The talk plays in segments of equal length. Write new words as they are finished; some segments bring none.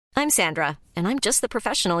I'm Sandra, and I'm just the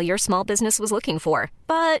professional your small business was looking for.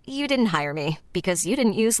 But you didn't hire me because you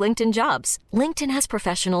didn't use LinkedIn Jobs. LinkedIn has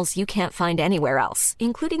professionals you can't find anywhere else,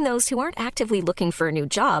 including those who aren't actively looking for a new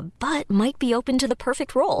job, but might be open to the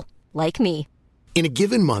perfect role, like me. In a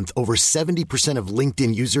given month, over 70% of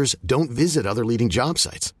LinkedIn users don't visit other leading job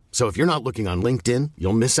sites. So if you're not looking on LinkedIn,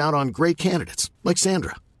 you'll miss out on great candidates like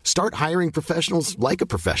Sandra. Start hiring professionals like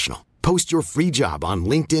a professional. Post your free job on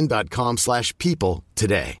linkedin.com/people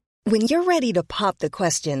today. When you're ready to pop the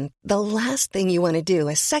question, the last thing you want to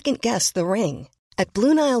do is second-guess the ring. At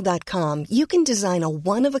BlueNile.com, you can design a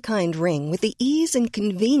one-of-a-kind ring with the ease and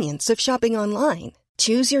convenience of shopping online.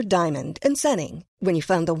 Choose your diamond and setting. When you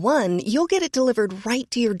find the one, you'll get it delivered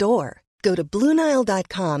right to your door. Go to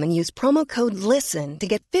BlueNile.com and use promo code LISTEN to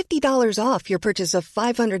get $50 off your purchase of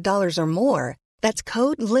 $500 or more. That's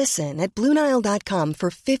code LISTEN at BlueNile.com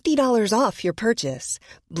for $50 off your purchase.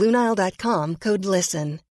 BlueNile.com, code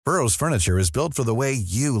LISTEN. Burrow's furniture is built for the way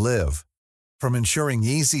you live. From ensuring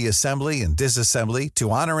easy assembly and disassembly to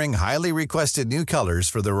honoring highly requested new colors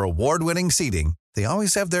for their award-winning seating, they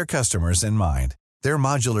always have their customers in mind. Their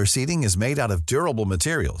modular seating is made out of durable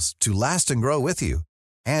materials to last and grow with you.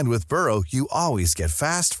 And with Burrow, you always get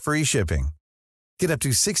fast, free shipping. Get up to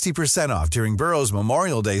 60% off during Burrow's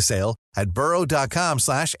Memorial Day sale at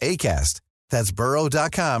burrow.com/ACAST. That's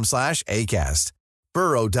burrow.com/ACAST.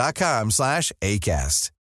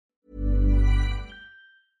 burrow.com/ACAST.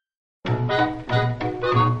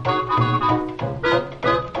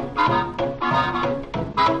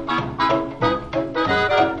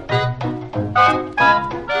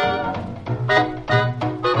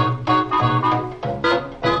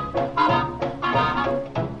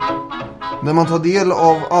 När man tar del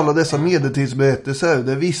av alla dessa medeltidsberättelser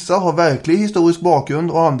där vissa har verklig historisk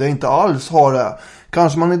bakgrund och andra inte alls har det,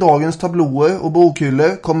 kanske man i dagens tablåer och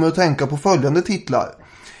bokhyllor kommer att tänka på följande titlar: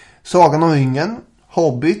 Sagan om ringen,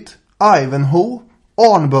 Hobbit, Ivanhoe,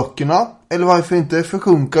 Arnböckerna, eller varför inte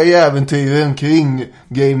försjunka i äventyren kring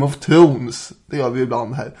Game of Thrones. Det gör vi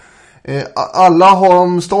ibland här. Alla har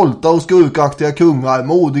de stolta och skurkaktiga kungar,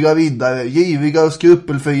 modiga riddare, giriga och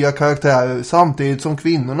skrupelfria karaktärer, samtidigt som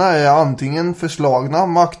kvinnorna är antingen förslagna,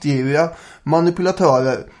 maktgiriga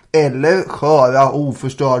manipulatörer eller sköra,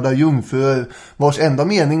 oförstörda jungfrur vars enda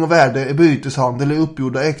mening och värde är byteshandel i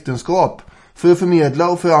uppgjorda äktenskap för att förmedla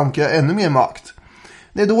och förankra ännu mer makt.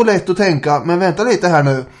 Det är då lätt att tänka, men vänta lite här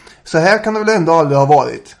nu, så här kan det väl ändå aldrig ha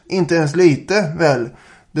varit? Inte ens lite, väl?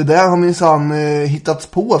 Det där har minsann hittats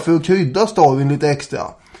på för att krydda storyn lite extra.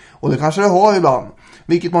 Och det kanske det har ibland,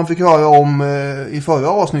 vilket man fick höra om i förra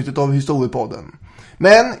avsnittet av Historiepodden.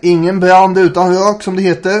 Men ingen brand utan rök, som det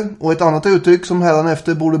heter. Och ett annat uttryck som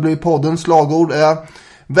hädanefter borde bli poddens slagord är: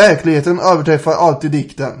 verkligheten överträffar alltid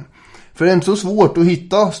dikten. För det är inte så svårt att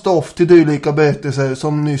hitta stoff till dylika berättelser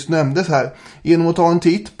som nyss nämndes här genom att ta en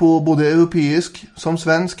titt på både europeisk som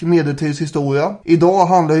svensk medeltidshistoria. Idag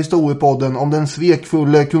handlar Historiepodden om den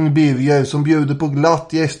svekfulle kung Birger som bjuder på glatt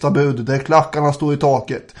gästabud där klackarna står i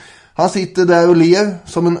taket. Han sitter där och ler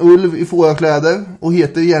som en ulv i fårakläder och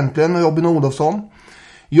heter egentligen Robin Olofsson.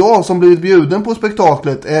 Jag som blivit bjuden på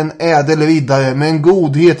spektaklet är en ädel riddare med en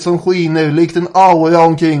godhet som skiner likt en aura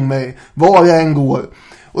omkring mig var jag än går.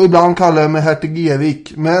 Och ibland kallar jag mig hertig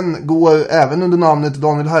Erik, men går även under namnet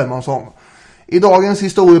Daniel Hermansson. I dagens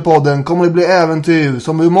Historiepodden kommer det bli äventyr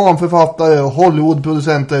som romanförfattare och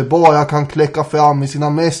Hollywoodproducenter bara kan kläcka fram i sina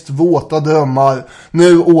mest våta drömmar.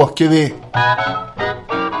 Nu åker vi!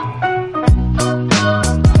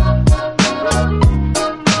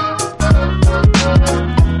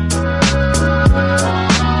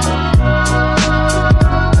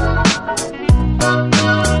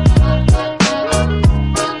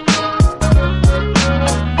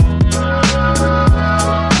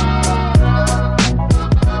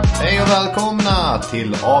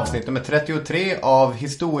 Till avsnitt nummer 33 av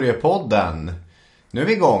Historiepodden. Nu är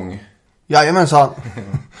vi igång. Jajamensan.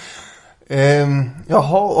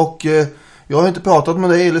 Jaha, och jag har inte pratat med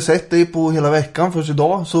dig eller sett dig på hela veckan först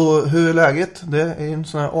idag. Så hur är läget? Det är en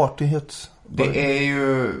sån här artighets... Det är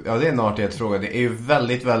ju, ja, det är en artighetsfråga. Det är ju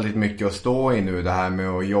väldigt, väldigt mycket att stå i nu. Det här med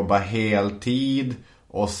att jobba heltid.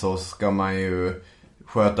 Och så ska man ju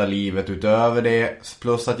sköta livet utöver det.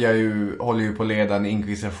 Plus att jag ju håller ju på att leda en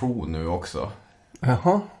inkvisition nu också.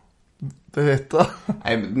 Jaha, berätta.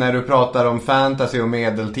 Nej, när du pratar om fantasy och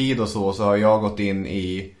medeltid och så har jag gått in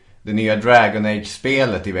i det nya Dragon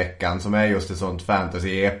Age-spelet i veckan som är just ett sånt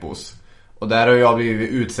fantasy-epos. Och där har jag blivit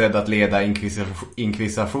utsedd att leda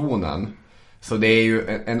inkvisitionen. Så det är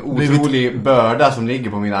ju en otrolig börda som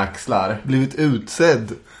ligger på mina axlar. Blivit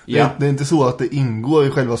utsedd? Ja. Det är inte så att det ingår i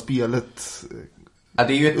själva spelet? Ja,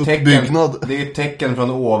 det är ju ett uppbyggnad. Det är ett tecken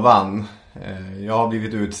från ovan. Jag har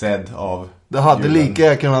blivit utsedd av Det hade julen.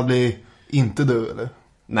 lika kunnat bli inte du, eller?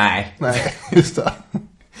 Nej, just det.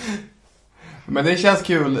 Men det känns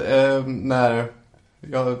kul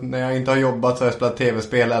när jag inte har jobbat så har jag spelat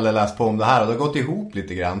tv-spel eller läst på om det här. Och det har gått ihop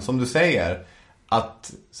lite grann. Som du säger,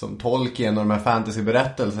 att som Tolkien och de här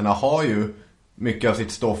fantasyberättelserna har ju mycket av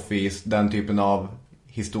sitt stoff i den typen av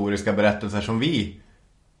historiska berättelser som vi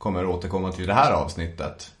kommer återkomma till det här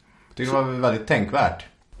avsnittet. Jag tycker det var väldigt tänkvärt.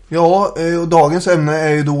 Ja, och dagens ämne är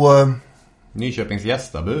ju då... Nyköpings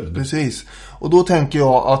gästabud. Precis. Och då tänker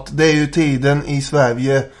jag att det är ju tiden i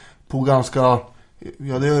Sverige på ganska...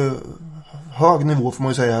 Ja, det är hög nivå får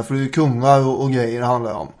man ju säga här. För det är ju kungar och grejer det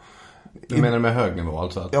handlar om. Du menar med hög nivå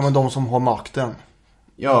alltså? Att... Ja, men de som har makten.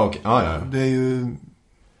 Ja, okej. Ja. Det är ju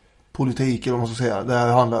politik eller vad man ska säga. Det här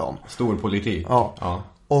handlar om. Stor politik. Ja.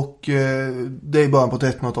 Och det är början på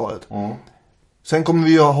 1300-talet. Ja. Sen kommer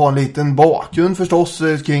vi att ha en liten bakgrund förstås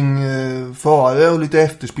kring före och lite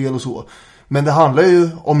efterspel och så. Men det handlar ju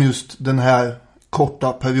om just den här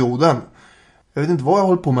korta perioden. Jag vet inte vad jag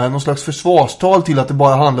håller på med. Någon slags försvarstal till att det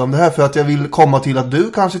bara handlar om det här. För att jag vill komma till att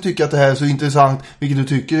du kanske tycker att det här är så intressant. Vilket du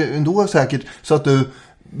tycker ändå säkert. Så att du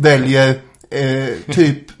väljer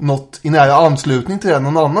typ något i nära anslutning till det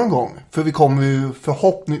någon annan gång. För vi kommer ju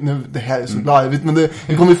förhoppningsvis... Nu, det här är så livet. Men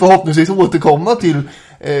vi kommer förhoppningsvis återkomma till...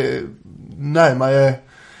 närmare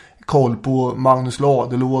koll på Magnus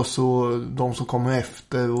Ladulås och de som kommer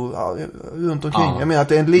efter och runt omkring. Ja. Jag menar att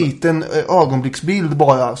det är en liten ögonblicksbild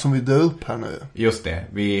bara som vi drar upp här nu. Just det.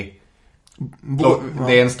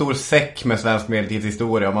 Det är en stor säck med svensk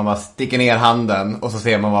medeltidshistoria och man bara sticker ner handen och så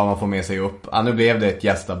ser man vad man får med sig upp. Nu blev det ett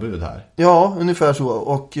gästabud här. Ja, ungefär så.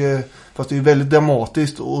 Och fast det är väldigt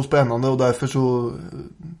dramatiskt och spännande och därför så...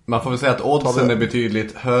 Man får väl säga att oddsen är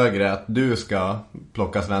betydligt högre att du ska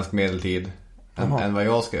plocka svensk medeltid än vad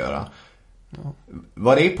jag ska göra. Ja.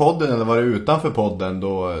 Var det i podden eller var det utanför podden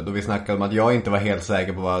då vi snackade om att jag inte var helt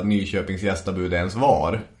säker på vad Nyköpings gästabud ens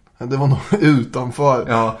var? Det var nog utanför.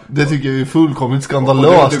 Ja. Det tycker jag är fullkomligt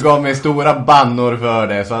skandalöst. Du gav mig stora bannor för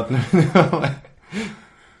det så att nu...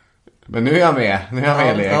 Men nu är jag med. Nu är jag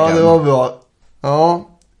med i leken. Ja, det var bra. Ja.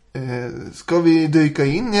 Ska vi dyka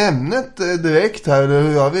in i ämnet direkt här eller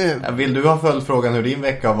hur gör vi? Vill du ha följdfrågan hur din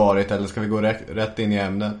vecka har varit eller ska vi gå rätt in i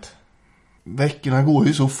ämnet? Veckorna går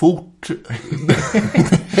ju så fort.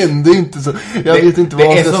 Det händer inte så. Jag vet inte vad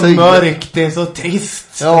jag ska säga. Det är så mörkt, det är så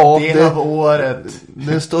trist. Ja, det av året.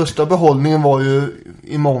 Den största behållningen var ju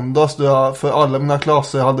i måndags då jag för alla mina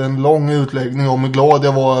klasser hade en lång utläggning om hur glad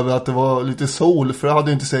jag var över att det var lite sol. För det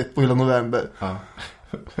hade jag inte sett på hela november. Ja.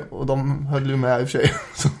 Och de höll ju med i och för sig.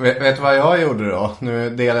 Vet du vad jag gjorde då? Nu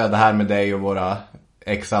delar jag det här med dig och våra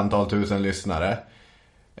x antal tusen lyssnare.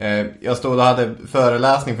 Jag stod och hade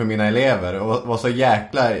föreläsning för mina elever och var så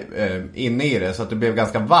jäkla inne i det så att det blev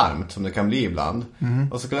ganska varmt som det kan bli ibland.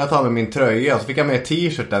 Och så skulle jag ta med min tröja och så fick jag med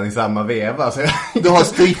t-shirten i samma veva. Så du har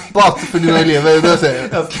strippat för dina elever, det säger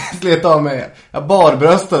jag. Skulle ta med. Jag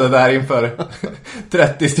barbröstade där inför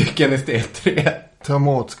 30 stycken i steg 3.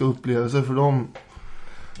 Traumatiska upplevelser för dem.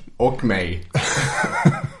 Och mig.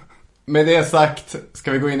 Med det sagt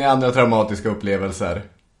ska vi gå in i andra traumatiska upplevelser.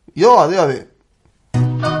 Ja, det gör vi.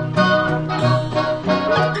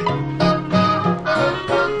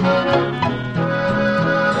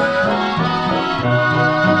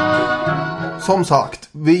 Som sagt,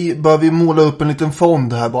 vi bör måla upp en liten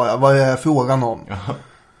fond här bara. Vad är frågan om? Ja.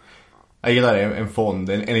 Jag gillar det, en fond,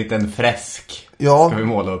 en liten fresk. Ja. Ska vi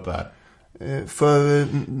måla upp här? För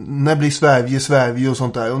när blir Sverige och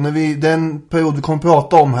sånt där. Och när den period vi kommer att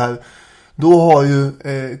prata om här, då har ju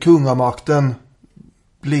kungamakten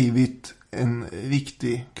blivit en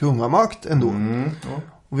viktig kungamakt ändå. Ja.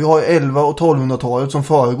 Och vi har 1100- och 1200-talet som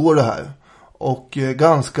föregår det här. Och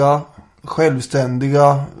ganska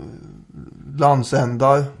självständiga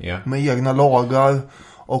landsändar med egna lagar.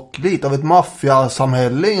 Och lite av ett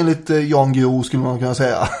maffiasamhälle enligt Jan Guillou skulle man kunna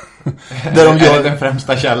säga. Där de gör... Är det den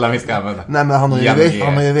främsta källan vi ska använda? Nej, men han har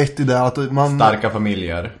ju rätt i det. Att man... Starka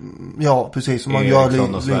familjer. Ja, precis. Man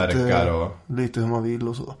Eriksson gör lite hur man vill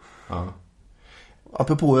och så. Ja.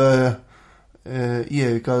 Apropå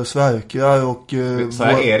Erika och Sverkar och... Så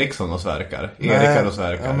är Eriksson och Sverkar? Erika och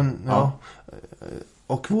Sverkar. Ja, men, ja.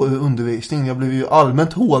 Och vår undervisning. Jag blev ju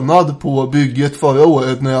allmänt hånad på bygget förra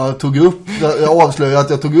året när jag tog upp... Jag avslöjade att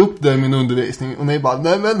jag tog upp det i min undervisning. Och ni bara,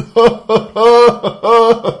 nej men...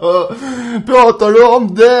 Pratar du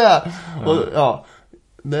om det? Ja. Och ja,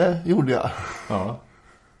 det gjorde jag. Ja.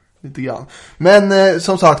 Lite grann. Men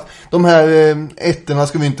som sagt, de här ätterna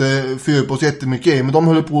ska vi inte fördjupa oss jättemycket i. Men de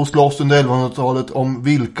höll på att slåss under 1100-talet om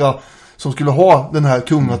vilka som skulle ha den här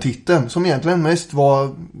kungatiteln, som egentligen mest var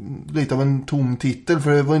lite av en tom titel,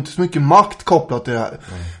 för det var inte så mycket makt kopplat till det här.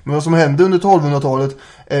 Men vad som hände under 1200-talet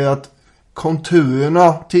är att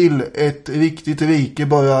konturerna till ett riktigt rike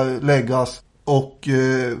börjar läggas, och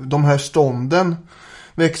de här stånden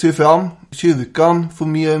växer ju fram. Kyrkan får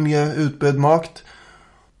mer och mer utbredd makt,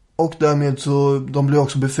 och därmed så de blir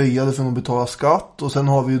också befriade från att betala skatt. Och sen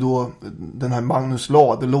har vi ju då den här Magnus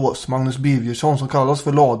Ladulås, Magnus Birgersson, som kallas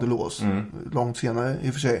för Ladulås långt senare i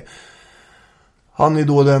och för sig. Han är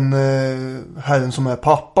då den herren som är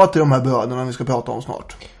pappa till de här bröderna vi ska prata om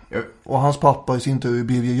snart. Och hans pappa i sin tur är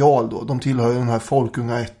Birger Jarl då. De tillhör den här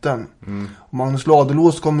folkungaätten. Och Magnus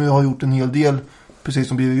Ladulås kommer ju ha gjort en hel del, precis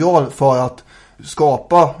som Birger Jarl, för att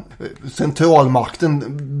skapa centralmakten.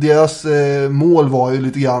 Deras mål var ju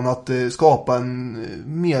lite grann att skapa en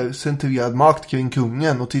mer centrerad makt kring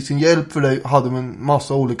kungen. Och till sin hjälp för det hade de en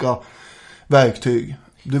massa olika verktyg.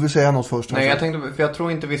 Du vill säga något först? Nej, jag tänkte, för jag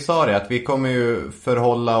tror inte vi sa det, att vi kommer ju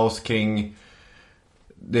förhålla oss kring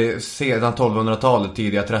det sedan 1200-talet,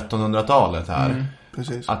 tidiga 1300-talet här.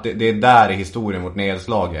 Precis. Att det är där i historien vårt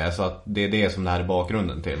nedslag är, så att det är det som det här är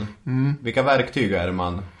bakgrunden till. Vilka verktyg är det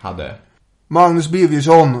man hade? Magnus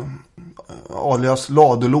Birgersson, alias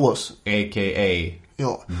Ladulås, a.k.a.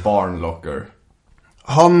 Barnlocker.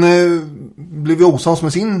 Han blev osams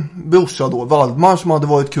med sin brorsa då, Valdemar, som hade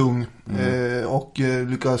varit kung. Och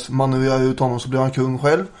lyckades manövrera ut honom, så blev han kung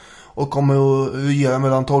själv. Och kommer att regera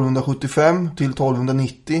mellan 1275 till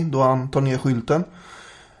 1290, då han tar ner skylten.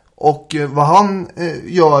 Och vad han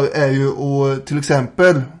gör är ju att till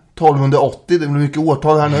exempel 1280, det blir mycket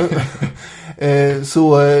årtal här nu,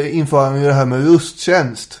 så inför han ju det här med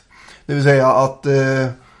rusttjänst. Det vill säga att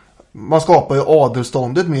man skapar ju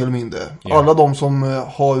adelståndet mer eller mindre. Yeah. Alla de som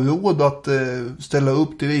har råd att ställa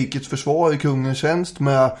upp till rikets försvar i kungens tjänst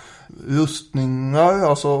med rustningar,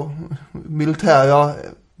 alltså militära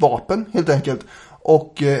vapen helt enkelt,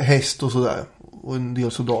 och häst och sådär, och en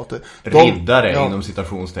del soldater. Riddare inom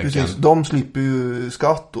citationstecken. Precis, de slipper ju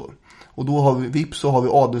skatt då. Och då har vi vips, så har vi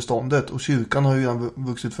adelståndet, och kyrkan har ju redan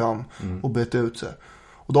vuxit fram och brett ut sig.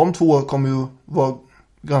 Och de två kommer ju vara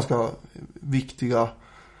ganska viktiga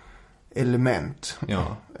element.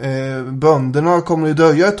 Ja. Bönderna kommer ju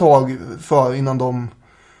dröja ett tag för innan de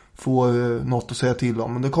får något att säga till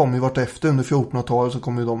om. Men det kommer ju vart efter, under 1400-talet så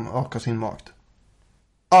kommer ju de öka sin makt.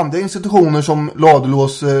 Andra institutioner som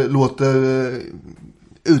Ladulås låter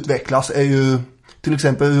utvecklas är ju till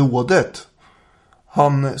exempel rådet.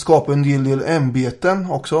 Han skapar en del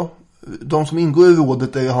ämbeten också. De som ingår i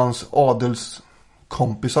rådet är ju hans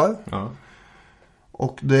adelskompisar. Ja.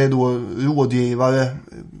 Och det är då rådgivare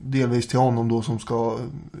delvis till honom då, som ska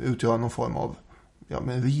utgöra någon form av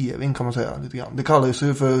regering, kan man säga lite grann. Det kallas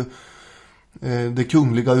ju för det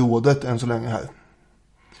kungliga rådet än så länge här.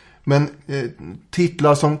 Men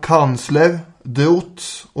titlar som kansler,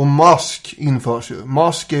 drots och mask införs ju.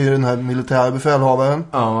 Mask är ju den här militära befälhavaren.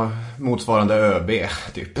 Ja, motsvarande ÖB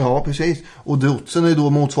typ. Ja, precis. Och drotsen är då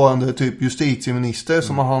motsvarande typ justitieminister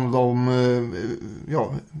som har hand om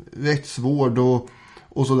rättsvård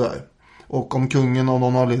och sådär. Och om kungen av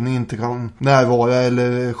någon anledning inte kan närvara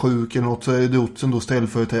eller är sjuk eller något, så är drotsen då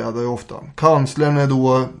ställföreträdare ofta. Kanslern är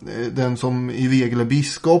då den som i regel är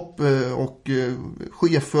biskop och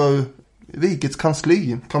chef för rikets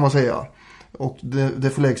kansli, kan man säga. Och det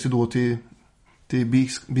förläggs ju då till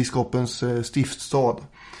biskopens stiftstad.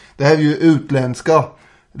 Det här är ju utländska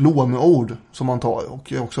låneord som man tar,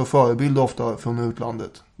 och är också förebild ofta från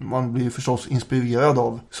utlandet. Man blir förstås inspirerad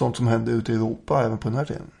av sånt som händer ute i Europa även på den här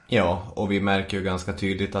tiden. Ja, och vi märker ju ganska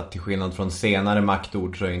tydligt att till skillnad från senare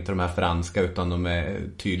maktord så är inte de här franska, utan de är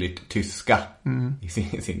tydligt tyska i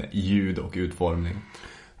sin ljud och utformning.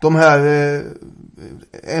 De här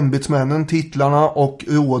ämbetsmännen, titlarna och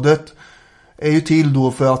rådet är ju till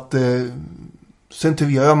då för att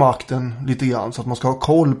centrera makten lite grann, så att man ska ha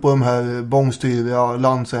koll på de här bångstyriga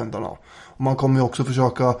landsändarna. Och man kommer ju också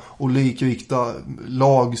försöka att likrikta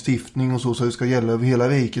lagstiftning och så det ska gälla över hela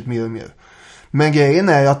riket mer och mer. Men grejen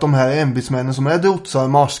är att de här ämbetsmännen som är drotsar,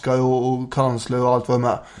 marskar och kansler och allt vad de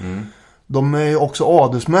är, de är ju också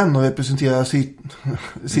adelsmän och representerar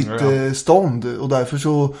sitt stånd, och därför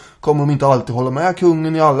så kommer de inte alltid hålla med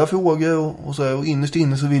kungen i alla frågor och så, och innerst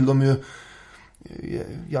inne så vill de ju,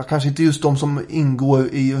 kanske inte just de som ingår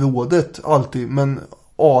i rådet alltid, men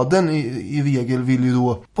adeln i regel vill ju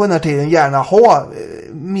då på den här tiden gärna ha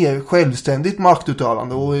mer självständigt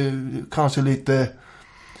maktutövande och kanske lite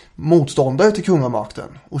motståndare till kungamakten.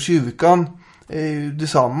 Och kyrkan är ju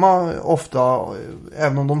detsamma ofta,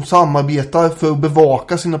 även om de samarbetar för att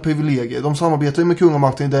bevaka sina privilegier. De samarbetar med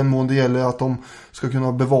kungamakten i den mån det gäller att de ska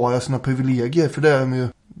kunna bevara sina privilegier, för det är de ju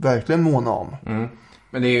verkligen måna om.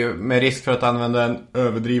 Men det är ju med risk för att använda en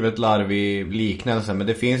överdrivet larvig liknelse, men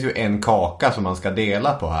det finns ju en kaka som man ska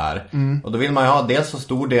dela på här. Och då vill man ju ha dels så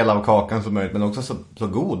stor del av kakan som möjligt, men också så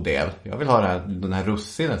god del. Jag vill ha den här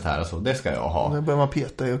russinet här, så det ska jag ha. Det börjar man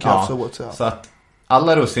peta i och krafsa åt sig. Så att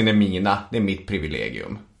alla russin är mina, det är mitt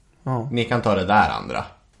privilegium. Ja. Ni kan ta det där andra.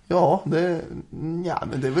 Ja, men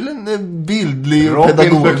det är väl en bildlig Robin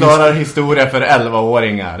pedagogisk... förklarar historia för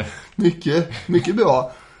 11-åringar. Mycket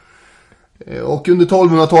bra. Och under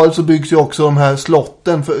 1200-talet så byggs ju också de här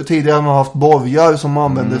slotten. För tidigare har man haft borgar som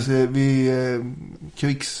användes vid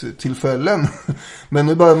krigstillfällen. Men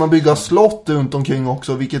nu börjar man bygga slott runt omkring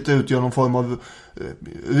också, vilket utgör någon form av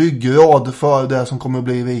ryggrad för det som kommer att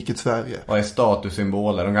bli riket Sverige. Vad är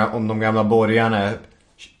statussymboler? Om de gamla borgarna är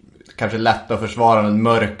kanske lätt att försvara den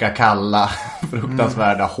mörka, kalla,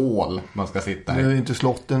 fruktansvärda hål man ska sitta i. Nu är inte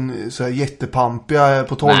slotten så här jättepampiga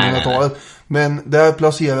på 1200-talet. Men där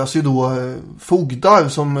placeras ju då fogdar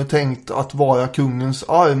som är tänkt att vara kungens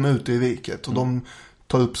arm ute i riket. Och de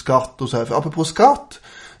tar upp skatt och så här. För apropå skatt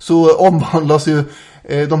så omvandlas ju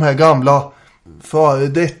de här gamla före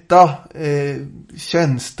detta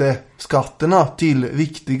tjänsteskatterna till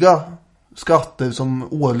riktiga skatter som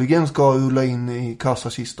årligen ska rulla in i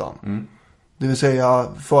kassakistan. Det vill säga,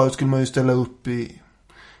 förut skulle man ju ställa upp i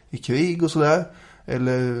krig och sådär.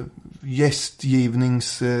 Eller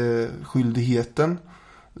gästgivningsskyldigheten.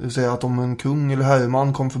 Det vill säga att om en kung eller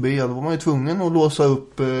herreman kom förbi, då var man ju tvungen att låsa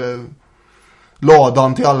upp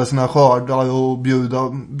ladan till alla sina skördar och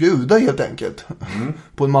bjuda helt enkelt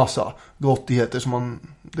på en massa gottigheter som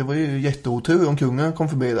det var ju jätteotur om kungen kom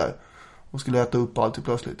förbi där och skulle äta upp allt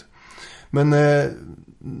plötsligt. Men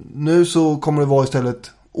nu så kommer det vara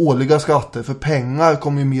istället årliga skatter, för pengar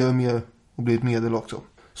kommer ju mer och mer att bli ett medel också.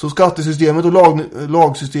 Så skattesystemet och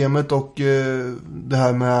lagsystemet och det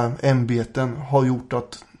här med ämbeten har gjort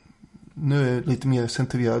att nu är lite mer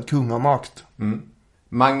centrerad kungamakt.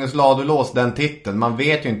 Magnus Ladulås, den titeln, man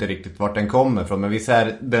vet ju inte riktigt vart den kommer från, men vi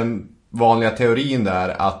ser den vanliga teorin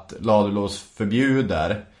där att Ladulås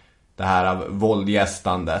förbjuder det här av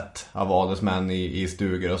våldgästandet av adelsmän i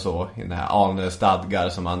stugor och så, i den här anestadgar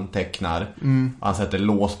som han tecknar. Han sätter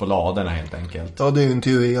lås på laderna helt enkelt. Ja, det är ju en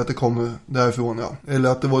teori att det kommer därifrån, ja. Eller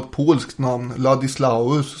att det var ett polskt namn,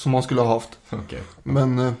 Ladislaus, som man skulle ha haft. Okay.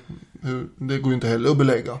 Men det går ju inte heller att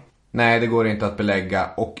belägga. Nej, det går inte att belägga.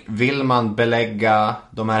 Och vill man belägga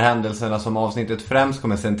de här händelserna som avsnittet främst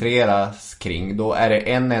kommer centreras kring, då är det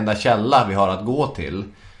en enda källa vi har att gå till.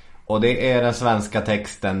 Och det är den svenska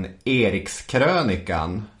texten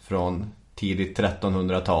Erikskrönikan från tidigt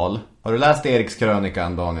 1300-tal. Har du läst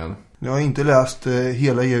Erikskrönikan, Daniel? Jag har inte läst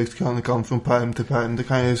hela Erikskrönikan från perm till perm, det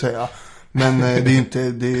kan jag ju säga. Men det är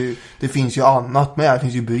inte, det finns ju annat med. Det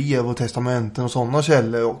finns ju brev och testamenten och sådana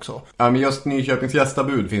källor också. Ja, men just Nyköpings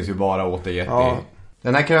gästabud finns ju bara återgett i.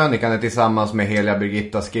 Den här krönikan är tillsammans med Heliga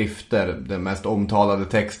Birgittas skrifter de mest omtalade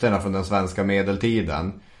texterna från den svenska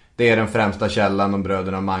medeltiden. Det är den främsta källan om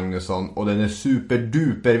bröderna Magnusson, och den är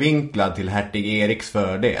superdupervinklad till hertig Eriks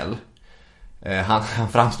fördel. Han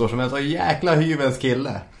framstår som en så jäkla hyvens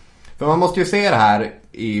kille. För man måste ju se det här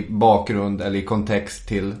i bakgrund eller i kontext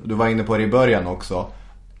till, du var inne på det i början också,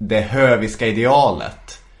 det höviska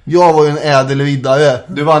idealet. Jag var ju en ädel riddare.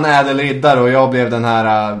 Du var en ädel riddare och jag blev den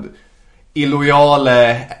här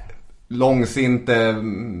illojale, långsinte,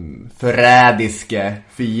 förrädiske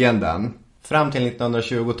fienden. Fram till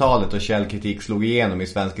 1920-talet och källkritik slog igenom i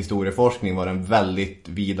svensk historieforskning var den väldigt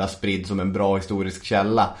vida spridd som en bra historisk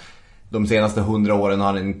källa. De senaste 100 åren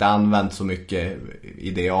har den inte använt så mycket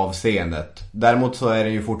i det avseendet. Däremot så är det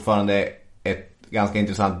ju fortfarande ett ganska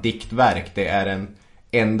intressant diktverk. Det är en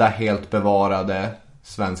enda helt bevarade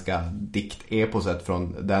svenska dikteposet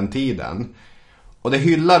från den tiden. Och det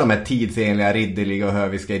hyllar de här tidsenliga, ridderliga och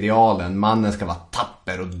höviska idealen. Mannen ska vara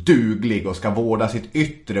tapper och duglig och ska vårda sitt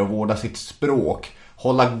yttre och vårda sitt språk.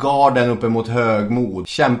 Hålla garden uppe mot högmod.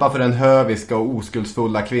 Kämpa för den höviska och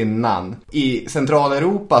oskuldsfulla kvinnan. I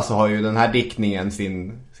Centraleuropa så har ju den här diktningen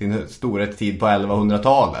sin storhetstid på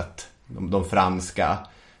 1100-talet. De franska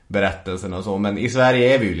berättelserna och så. Men i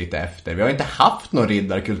Sverige är vi ju lite efter. Vi har inte haft någon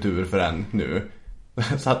riddarkultur förrän nu.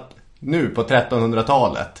 Så att nu på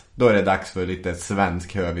 1300-talet, då är det dags för lite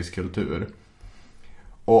svensk hövisk kultur.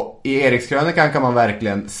 Och i Erikskrönikan kan man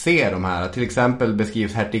verkligen se de här. Till exempel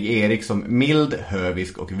beskrivs hertig Erik som mild,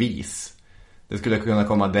 hövisk och vis. Det skulle kunna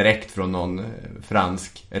komma direkt från någon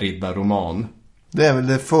fransk riddarroman. Det är väl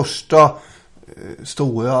det första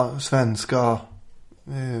stora svenska,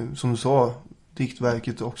 som du sa,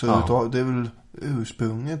 diktverket också. Ja. Det är väl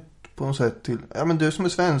ursprunget på något sätt till... Ja, men du som är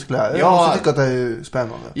svensklärare, Ja, jag tycker att det är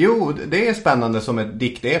spännande. Jo, det är spännande som ett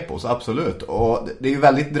diktepos, absolut. Och det är ju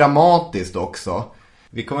väldigt dramatiskt också.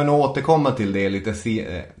 Vi kommer nog återkomma till det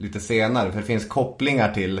lite senare. För det finns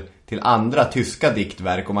kopplingar till andra tyska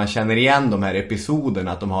diktverk. Och man känner igen de här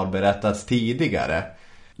episoderna, att de har berättats tidigare.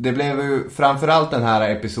 Det blev ju framförallt den här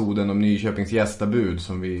episoden om Nyköpings gästabud,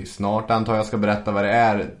 som vi snart antar jag ska berätta vad det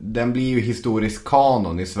är. Den blir ju historisk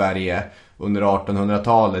kanon i Sverige under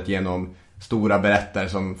 1800-talet genom stora berättare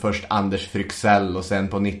som först Anders Fryxell och sen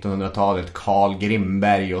på 1900-talet Carl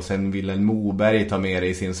Grimberg och sen Vilhelm Moberg tar med det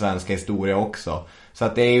i sin svenska historia också. Så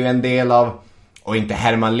att det är ju en del av, och inte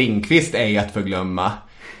Herman Lindqvist är ju att förglömma.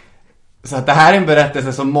 Så att det här är en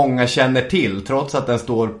berättelse som många känner till, trots att den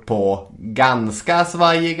står på ganska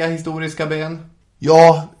svajiga historiska ben.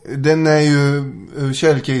 Ja, den är ju ur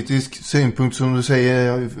källkritisk synpunkt, som du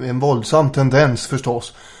säger, en våldsam tendens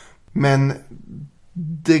förstås. Men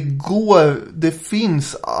det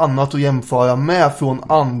finns annat att jämföra med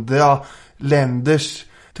från andra länders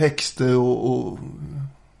texter och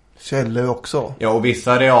källor också. Ja, och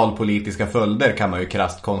vissa realpolitiska följder kan man ju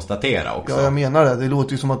krasst konstatera också. Ja, jag menar det. Det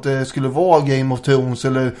låter ju som att det skulle vara Game of Thrones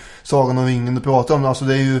eller Sagan om ringen du pratar om. Alltså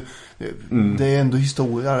det är ju det är ändå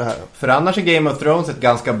historia det här. För annars är Game of Thrones ett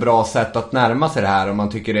ganska bra sätt att närma sig det här om man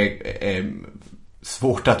tycker det är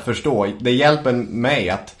svårt att förstå. Det hjälper mig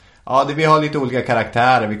att vi har lite olika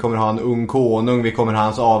karaktärer. Vi kommer ha en ung konung, vi kommer ha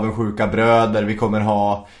hans avundsjuka bröder, vi kommer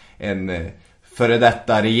ha en före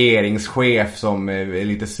detta regeringschef som är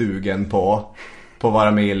lite sugen på att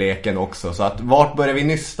vara med i leken också. Så att vart börjar vi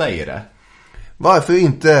nysta i det? Varför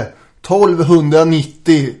inte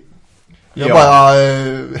 1290? Jag bara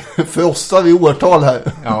frossar vid årtal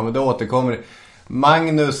här. Ja, men då återkommer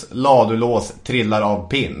Magnus Ladulås trillar av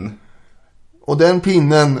pinn. Och den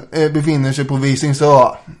pinnen befinner sig på Visingsö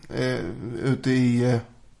ute i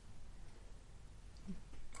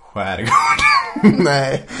skärgården.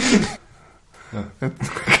 Nej. Det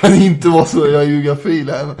kan inte vara så, jag är geografil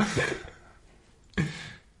här.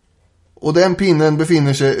 Och den pinnen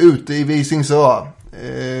befinner sig ute i Visingsö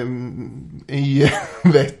i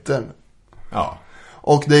Vättern. Ja.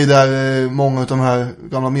 Och det är där många av de här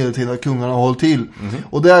gamla medeltida kungarna har hållit till.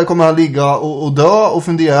 Och där kommer han ligga och dö och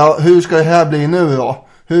fundera, hur ska det här bli nu då?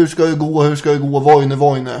 Hur ska det gå,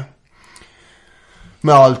 vojne?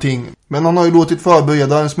 Med allting. Men han har ju låtit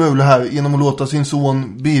förbereda en smula här genom att låta sin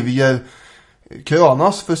son Birger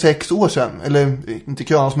krönas för 6 år sedan. Eller inte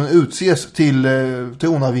krönas, men utses till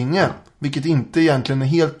tronarvinge. Vilket inte egentligen är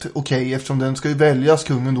helt okej, eftersom den ska ju väljas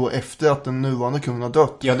kungen då efter att den nuvarande kungen har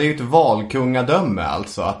dött. Ja, det är ju ett valkungadöme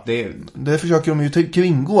alltså. Att det försöker de ju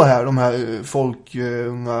kringgå här, de här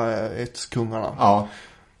folkunga ättskungarna. Ja,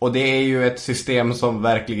 och det är ju ett system som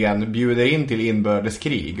verkligen bjuder in till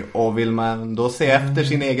inbördeskrig. Och vill man då se efter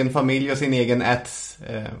sin egen familj och sin egen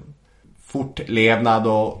fortlevnad,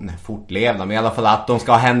 men i alla fall att de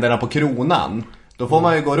ska ha händerna på kronan, då får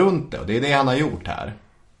man ju gå runt det, och det är det han har gjort här.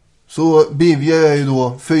 Så Birger är ju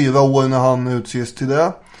då 4 år när han utses till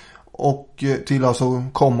det, och till alltså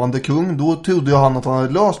kommande kung. Då trodde han att han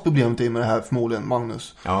hade löst problemet med det här, förmodligen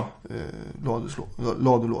Magnus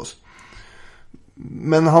Ladulås.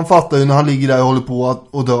 Men han fattar ju när han ligger där och håller på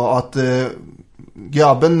att dö att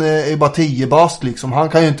grabben är bara 10 bast liksom. Han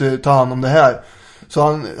kan ju inte ta hand om det här.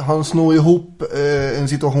 Så han snor ihop en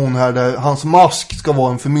situation här där hans mask ska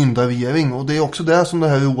vara en förmyndarregering. Och det är också där som det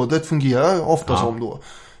här rådet fungerar ofta som då.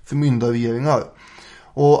 Förmyndarregeringar.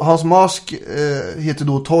 Och hans mask heter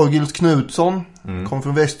då Torgils Knutsson. Kommer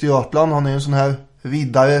från Västergötland. Han är en sån här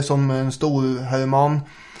riddare som en stor herreman.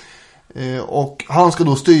 Och han ska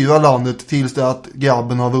då styra landet tills det att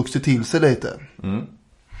grabben har vuxit till sig lite.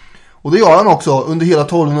 Och det gör han också under hela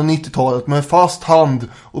 1290-talet med fast hand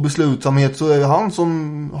och beslutsamhet. Så är det han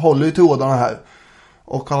som håller i trådarna här.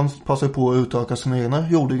 Och han passar på att utöka sina egna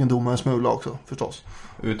jordegendomar en smula också, förstås.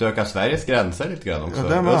 Utöka Sveriges gränser lite grann också,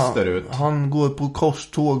 österut. Han går på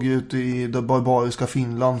korståg ut i det barbariska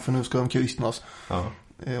Finland, för nu ska de kristnas. Ja.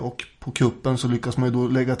 Och på kuppen så lyckas man ju då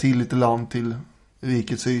lägga till lite land till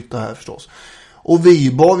rikets yta här förstås. Och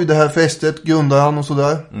Viborg, det här fästet, grundar han och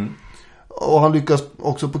sådär. Och han lyckas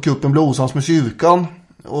också på kuppen bli osams med kyrkan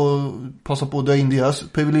och passa på att dra in deras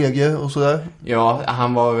privilegier och sådär. Ja,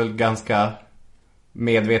 han var väl ganska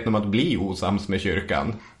medveten om att bli osams med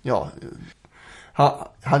kyrkan. Ja,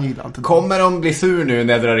 han gillar inte det. Kommer de bli sur nu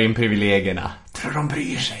när jag drar in privilegierna? Tror de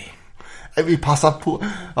bryr sig? Vi passar på.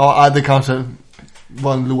 Ja, det kanske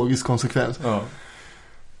var en logisk konsekvens.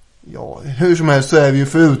 Ja, hur som helst så är vi ju,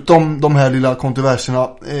 förutom de här lilla kontroverserna,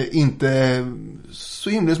 inte så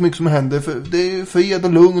himla så mycket som händer. För det är ju fred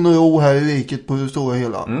och lugn och ro här i riket på det stora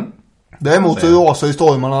hela. Däremot så rasar ju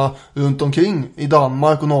stormarna runt omkring i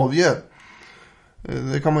Danmark och Norge.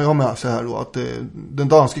 Det kan man ju ha med sig här då, att den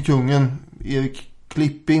danske kungen Erik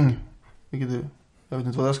Klipping, vilket jag vet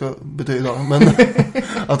inte vad det ska betyda, men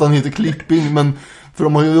att han heter Klipping, men för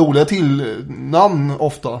de har ju roliga till namn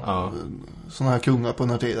ofta, såna här kungar på den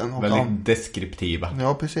här tiden. Och väldigt deskriptiva.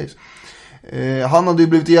 Ja, precis. Han hade ju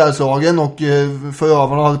blivit ihjälslagen och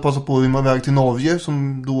förövarna hade passat på att rymma iväg till Norge,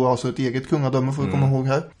 som då alltså ett eget kungadöme får vi komma ihåg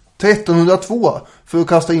här. 1302, för att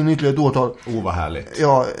kasta in ytterligare ett årtal. Vad härligt.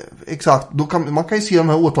 Ja, exakt. Man kan ju se de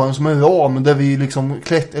här årtalen som en ram där vi liksom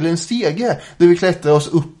eller en stege där vi klättrar oss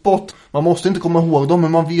uppåt. Man måste inte komma ihåg dem,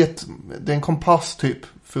 men man vet, det är en kompass typ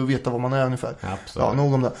för att veta vad man är ungefär. Absolut. Ja,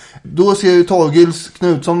 nog om det. Då ser ju Torgils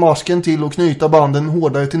Knutsson masken till att knyta banden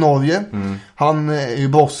hårdare till Norge. Han är ju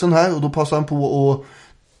bossen här och då passar han på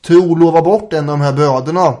att lova bort en av de här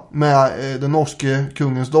bröderna med den norske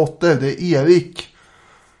kungens dotter. Det är Erik,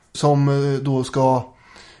 som då ska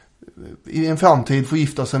i en framtid få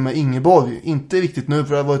gifta sig med Ingeborg. Inte riktigt nu,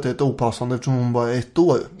 för det har varit ett opassande eftersom hon bara är 1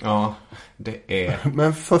 år. Ja, det är.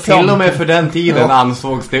 Men för till och med för den tiden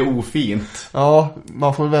ansågs det ofint. Ja,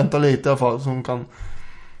 man får vänta lite i alla fall så hon kan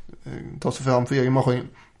ta sig fram för egen maskin.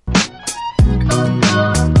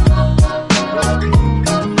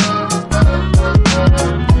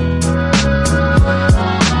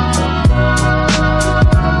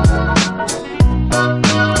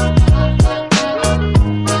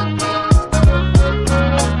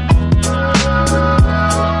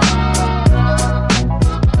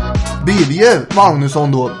 Birger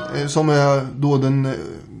Magnusson då, som är då den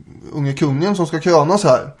unge kungen som ska krönas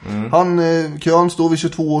här. Han kröns då vid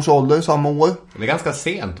 22 års ålder samma år. Det är ganska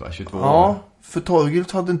sent, va? 22 år. Ja, för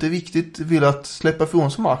Torgild hade inte riktigt velat släppa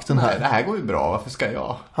ifrån sig makten här. Nej, det här går ju bra, varför ska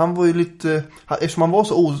jag? Han var ju lite, eftersom han var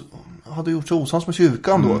så hade gjort så osams med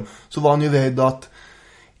kyrkan då, så var han ju rädd att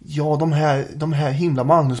de här himla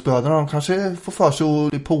Magnusbröderna, de kanske får för sig att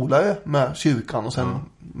bli polare med kyrkan och sen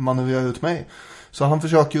manövrera ut mig. Så han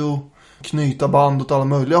försöker ju knyta band åt alla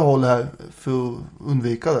möjliga håll här för att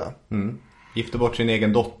undvika det. Gifte bort sin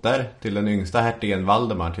egen dotter till den yngsta hertigen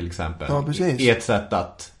Valdemar till exempel. Ja, precis. I ett sätt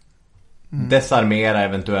att desarmera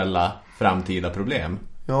eventuella framtida problem.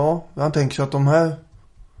 Ja, han tänker sig att de här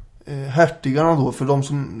hertigarna då, för de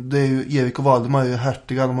som, det är ju Erik och Valdemar är ju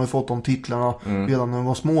hertigar, de har ju fått de titlarna redan när de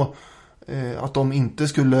var små, att de inte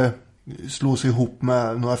skulle slå sig ihop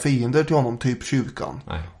med några fiender till honom, typ kyrkan.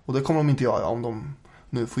 Nej. Och det kommer de inte göra om de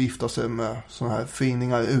nu får gifta sig med såna här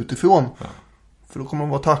finingar utifrån. Ja. För då kommer de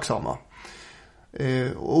vara tacksamma.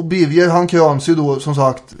 Och Birger, han kröns ju då som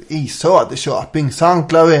sagt i Söderköping,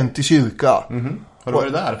 Sankt Laurenti kyrka. Har du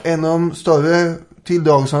varit där? En av de större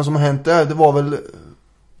tilldragelserna som har hänt där, det var väl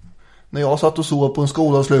när jag satt och sov på en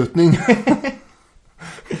skolavslutning.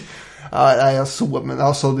 Nej, jag sov, men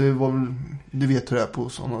alltså det var väl, du vet hur det är på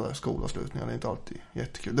sådana där skolavslutningar, det är inte alltid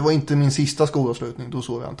jättekul. Det var inte min sista skolavslutning, då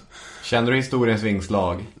sov jag inte. Kände du historiens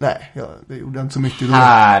vingslag? Nej, det gjorde jag inte så mycket då.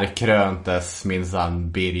 Här kröntes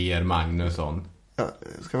minsann Birger Magnusson. Jag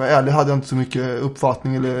ska vara ärlig, hade jag inte så mycket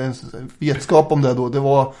uppfattning eller ens vetskap om det då. Det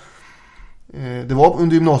var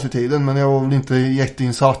under gymnasietiden, men jag var väl inte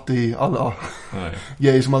jätteinsatt i alla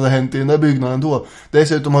grejer som hade hänt i den där byggnaden då.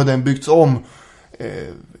 Dessutom har den byggts om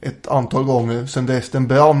ett antal gånger sedan dess. Den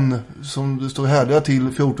brann, som det står härliga till,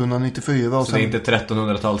 1494. Och så sen, det är inte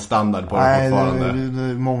 1300-tals standard på den fortfarande? Nej, det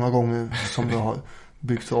är många gånger som det har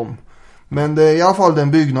byggts om. Men det är i alla fall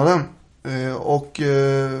den byggnaden. Och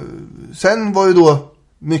sen var ju då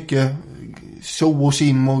mycket tjo och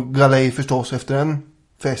kim och galej förstås efter den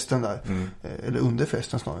festen där. Eller under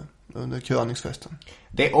festen snarare. Under kröningsfesten.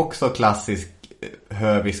 Det är också klassisk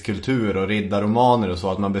höviskultur och riddarromaner och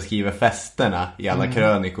så, att man beskriver festerna i alla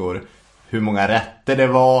krönikor. Hur många rätter det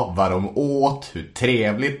var, vad de åt, hur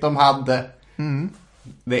trevligt de hade.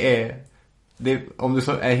 Det är, om du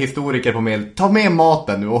så är historiker på med, ta med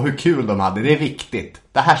maten nu och hur kul de hade. Det är viktigt.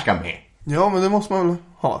 Det här ska med. Ja, men det måste man väl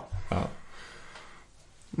ha. Ja.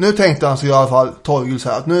 Nu tänkte han så i alla fall Torgil så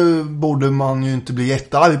här, att nu borde man ju inte bli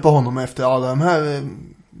jättearg på honom efter alla de här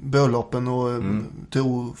bröllopen och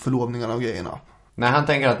förlovningarna och grejerna. Nej, han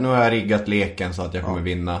tänker att nu har jag riggat leken så att jag kommer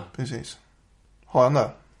vinna. Precis. Har han det?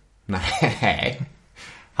 Nej.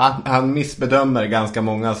 Han missbedömer ganska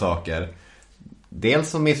många saker. Dels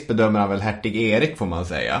så missbedömer han väl hertig Erik, får man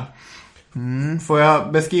säga. Får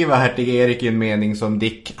jag beskriva hertig Erik i en mening som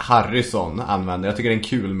Dick Harrison använder? Jag tycker det är en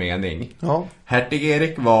kul mening. Ja. Hertig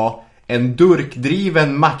Erik var en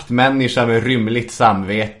durkdriven maktmänniska med rymligt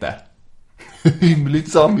samvete.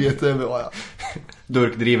 Rymligt samvete var jag.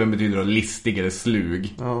 Durkdriven betyder då listig eller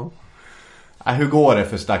slug. Ja. Hur går det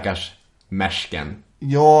för stackars märsken?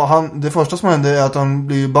 Ja, det första som händer är att han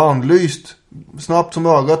blir bandlyst snabbt som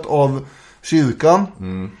ögat av kyrkan.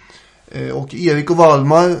 Och Erik och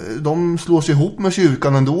Valmar, de slår sig ihop med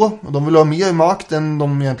kyrkan ändå. Och de vill ha mer makt än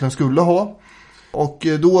de egentligen skulle ha. Och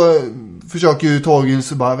då försöker ju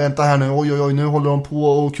Thorgils bara, vänta här nu, oj, nu håller de på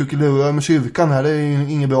och kuckelurar med kyrkan här, det är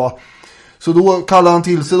ju inget bra. Så då kallar han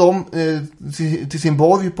till sig dem till sin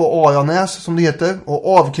borg på Aranäs som det heter,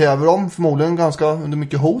 och avkräver dem förmodligen ganska under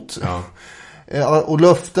mycket hot. Ja. Och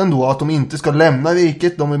löften då att de inte ska lämna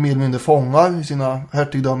riket, de är mer eller mindre fångar i sina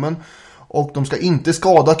hertigdömen. Och de ska inte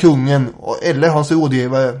skada kungen eller hans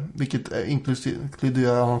rådgivare, vilket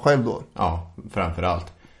inkluderar han själv då. Ja, framförallt.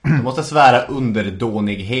 De måste svära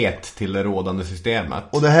underdånighet till det rådande systemet.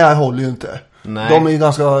 Och det här håller ju inte. Nej. De är ju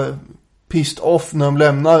ganska pissed off när de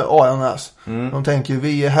lämnar Aranäs. De tänker,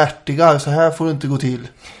 vi är hertigar, så här får det inte gå till.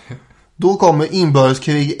 Då kommer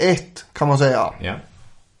inbördeskrig 1, kan man säga. Ja.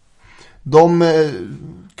 De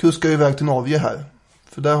kuskar iväg till Norge här.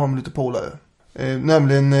 För där har de lite polare.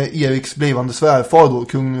 Nämligen Eriks blivande svärfar då,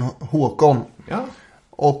 kung Håkon. Ja.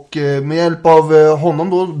 Och med hjälp av honom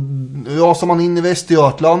då rasar man in i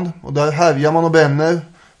Västergötland. Och där härjar man och bränner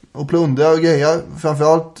och plundrar och grejer.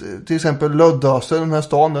 Framförallt till exempel Löddöse, den här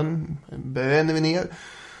stan, den bränner vi ner.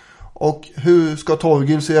 Och hur ska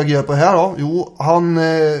Thorgils reagera på det här då? Jo, han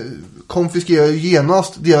konfiskerar ju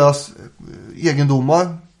genast deras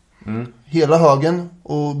egendomar. Hela högen.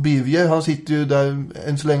 Och Birger, han sitter ju där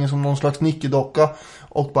än så länge som någon slags nickedocka.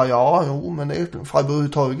 Och bara, men det är farbror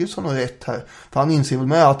Thorgils som har rätt här. För han inser väl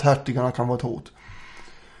med att hertigarna kan vara ett hot.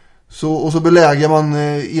 Och så belägrar man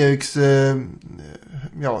Eriks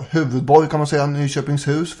huvudborg, kan man säga,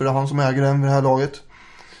 Nyköpingshus. För det är han som äger den vid det här laget.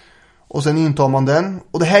 Och sen intar man den.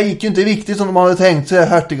 Och det här gick ju inte riktigt som de hade tänkt sig,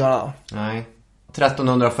 hertigarna. Nej.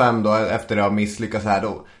 1305 då, efter att ha misslyckats här,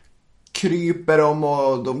 då kryper de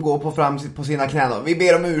och de går fram på sina knän. Vi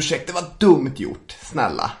ber om ursäkt, det var dumt gjort.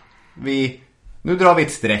 Snälla. Nu drar vi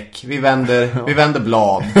ett streck. Vi vänder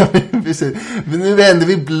blad. Nu vänder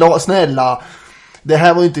vi blad. Snälla. Det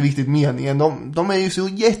här var ju inte riktigt meningen. De är ju så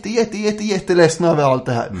jätteledsna över allt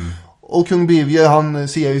det här. Och kung Birger, han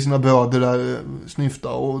ser ju sina bröder där snyfta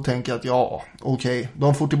och tänker att okej,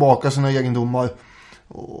 de får tillbaka sina egendomar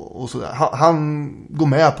och sådär. Han går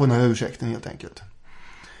med på den här ursäkten helt enkelt.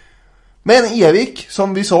 Men Erik,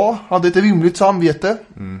 som vi sa, hade ett rimligt samvete.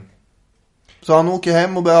 Så han åker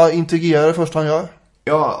hem och börjar integrera det första han gör.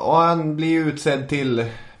 Ja, och han blir utsedd till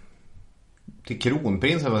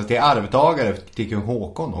kronprins, till arvtagare till kung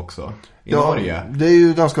Håkon också i Norge. Det är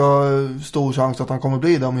ju ganska stor chans att han kommer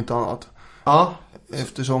bli det om inte annat. Ja.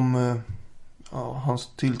 Eftersom hans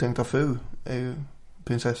tilltänkta fru är ju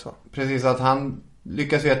prinsessa. Precis, att han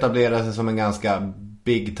lyckas ju etablera sig som en ganska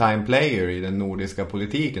big time player i den nordiska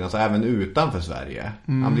politiken, alltså även utanför Sverige.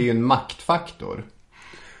 Han blir ju en maktfaktor.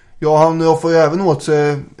 Ja, han får ju även åt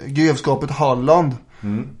sig grevskapet Halland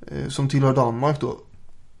som tillhör Danmark då.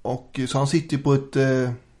 Och så han sitter ju på ett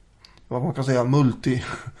vad man kan säga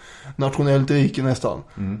multinationellt rike nästan.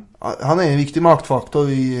 Han är en viktig maktfaktor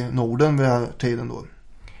i Norden vid den här tiden då.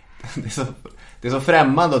 Det är så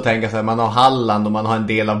främmande att tänka sig att man har Halland och man har en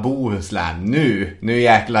del av Bohuslän. Nu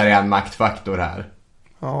jäklar är en maktfaktor här.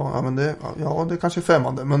 Ja, men det kanske är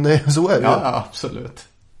främmande, men så är det. Ja, absolut.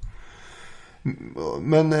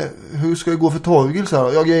 Men hur ska det gå för Thorgils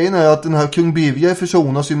här? Ja, grejen är att den här kung Birger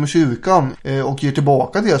försonas ju med kyrkan och ger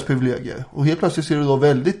tillbaka deras privilegier. Och helt plötsligt ser det då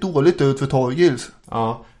väldigt dåligt ut för Thorgils.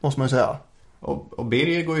 Ja. Måste man ju säga. Och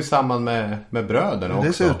Birger går ju samman med bröderna också.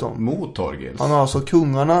 Dessutom. Mot Thorgils. Han har alltså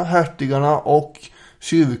kungarna, hertigarna och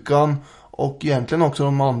kyrkan och egentligen också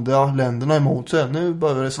de andra länderna emot sig. Nu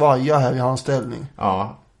börjar det svaja här i hans ställning.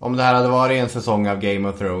 Ja. Om det här hade varit en säsong av Game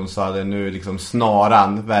of Thrones så hade nu liksom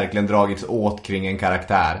snaran verkligen dragits åt kring en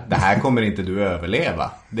karaktär. Det här kommer inte du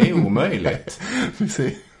överleva. Det är omöjligt.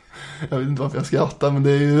 Jag vet inte varför jag skrattar, men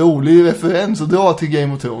det är ju en rolig referens att dra till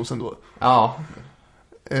Game of Thrones ändå. Ja.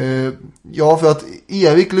 Ja, för att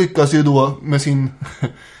Erik lyckas ju då med sin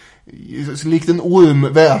likt en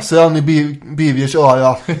orm väser han i Birgers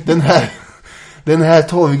öra. Den här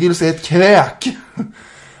Thorgils är ett kräk.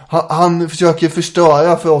 Han försöker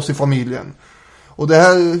förstöra för oss i familjen. Och det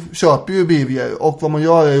här köper ju Birger. Och vad man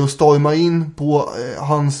gör är att storma in på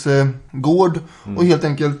hans gård. Och helt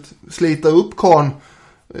enkelt slita upp karln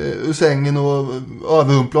ur sängen och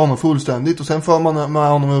överrumpla honom fullständigt. Och sen för man med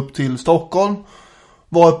honom upp till Stockholm.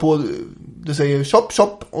 Varpå det säger chop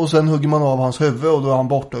chop. Och sen hugger man av hans huvud och då är han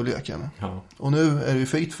borta ur leken. Ja. Och nu är det ju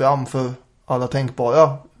fritt fram för alla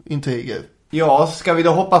tänkbara intriger. Ja, ska vi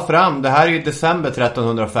då hoppa fram? Det här är ju december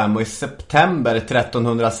 1305 och i september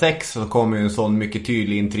 1306 så kommer ju en sån mycket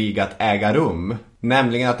tydlig intrig att äga rum.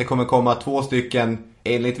 Nämligen att det kommer komma 2 stycken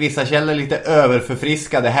enligt vissa källor lite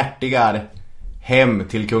överförfriskade hertigar hem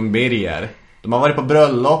till kung Birger. De har varit på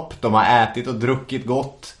bröllop, de har ätit och druckit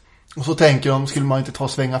gott. Och så tänker de, skulle man inte ta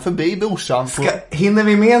och svänga förbi brorsan? Hinner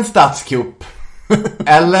vi med en statskupp?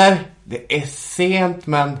 Eller? Det är sent,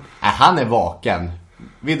 men han är vaken.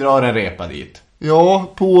 Vi drar en repa dit.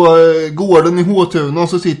 Ja, på gården i Håtuna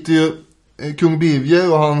så sitter ju kung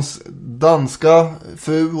Birger och hans danska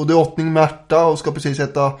fru och drottning Märta och ska precis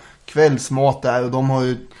äta kvällsmat där. Och de har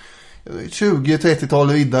ju 20-30-tal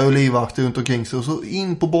riddare och livvakter runt omkring sig. Och så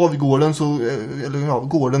in på badgården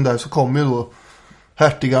gården där så kommer ju då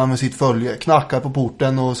hertigan med sitt följe, knackar på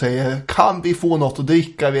porten och säger: kan vi få något att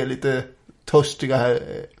dricka? Vi är lite törstiga här.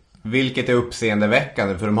 Vilket är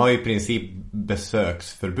uppseendeväckande, för de har ju i princip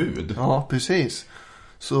besöksförbud. Ja, precis.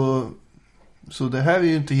 Så det här är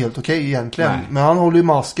ju inte helt okej egentligen. Nej. Men han håller ju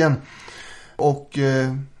masken och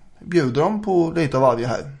bjuder dem på lite av varje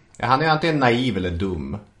här. Ja, han är ju antingen naiv eller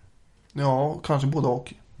dum. Ja, kanske både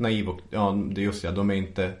och. Naiv och, ja, det är just det, de är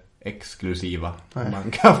inte exklusiva. Nej.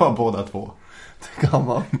 Man kan vara båda två. Det kan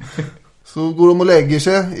man. Så går de och lägger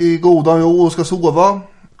sig i goda ro och ska sova.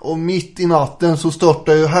 Och mitt i natten så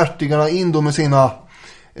störtar ju hertigarna in då med sina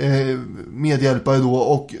medhjälpare då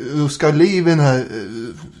och ruskar liv i den här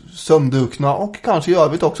sömndruckna och kanske i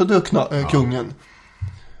övrigt också druckna kungen.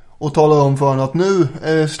 Och talar om för honom att nu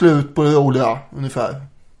är det slut på det roliga ungefär.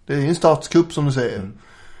 Det är en statskupp som du säger. Mm.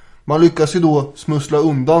 Man lyckas ju då smussla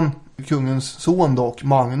undan kungens son dock,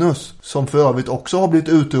 Magnus, som för övrigt också har blivit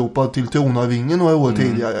utropad till tronarvingen några år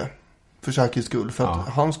tidigare. För säkerhets skull, för att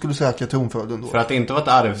han skulle säkra tronföljden då. För att det inte var ett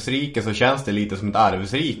arvsrike så känns det lite som ett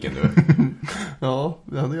arvsrike nu. Ja,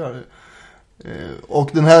 det gör det. Och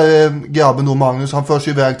den här grabben då, Magnus, han förs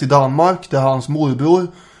iväg till Danmark där hans morbror,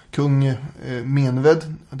 kung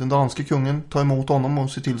Menved, den danske kungen, tar emot honom och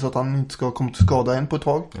ser till så att han inte ska komma till skada än på ett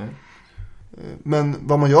tag. Mm. Men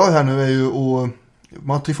vad man gör här nu är ju att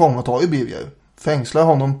man tillfångatar ju Birger, fängslar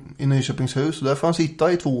honom i Nyköpingshus och där får han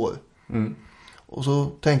sitta i 2 år. Mm. Och så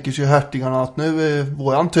tänker sig hertigarna att nu är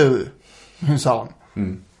våran tur, minsann.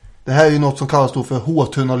 Mm. Det här är ju något som kallas då för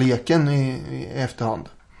Håtuna-leken i efterhand.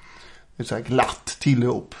 Det är så här glatt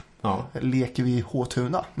tillrop. Ja. Leker vi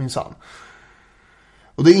Håtuna, minsann.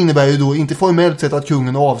 Och det innebär ju då inte formellt sett att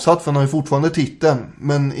kungen är avsatt, för han har ju fortfarande titeln.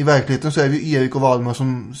 Men i verkligheten så är det ju Erik och Valdemar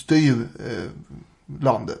som styr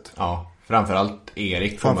landet. Ja, framförallt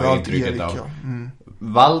Erik får man ju intrycket Erik, av. Ja. Mm.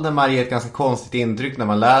 Valdemar ger ett ganska konstigt intryck när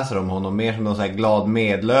man läser om honom. Mer som någon så här glad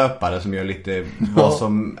medlöpare som gör lite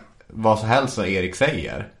vad så helst som Erik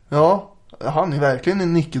säger. Ja, han är verkligen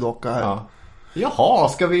en nickedocka här. Ja. Jaha,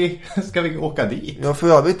 ska vi åka dit? Ja, för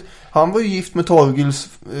övrigt, han var ju gift med Torgils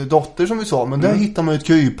dotter som vi sa. Men där hittar man ju ett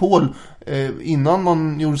kryphål innan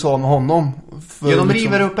man gjorde så med honom. Ja, de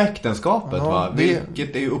river upp äktenskapet, va?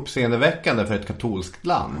 Vilket är ju uppseendeväckande för ett katolskt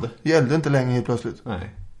land. Gällde inte längre helt plötsligt.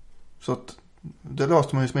 Nej. Så att det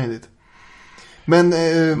löste man ju smidigt. Men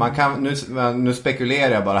man kan, nu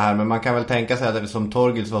spekulerar jag bara här, men man kan väl tänka sig att som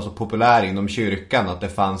Torgils var så populär inom kyrkan att det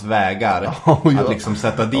fanns vägar att liksom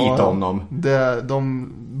sätta dit honom.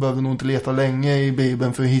 De behöver nog inte leta länge i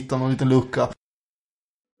Bibeln för att hitta någon liten lucka.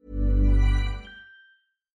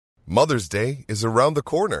 Mother's Day is around the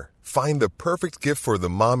corner. Find the perfect gift for the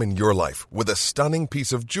mom in your life with a stunning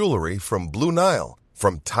piece of jewelry from Blue Nile.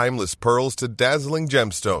 From timeless pearls to dazzling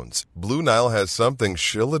gemstones, Blue Nile has something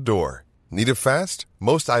she'll adore. Need it fast?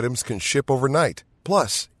 Most items can ship overnight.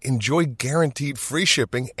 Plus, enjoy guaranteed free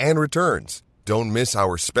shipping and returns. Don't miss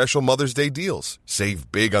our special Mother's Day deals. Save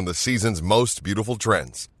big on the season's most beautiful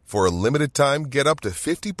trends. For a limited time, get up to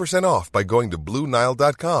 50% off by going to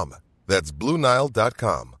BlueNile.com. That's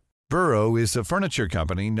BlueNile.com. Burrow is a furniture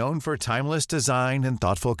company known for timeless design and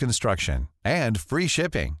thoughtful construction, and free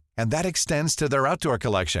shipping, and that extends to their outdoor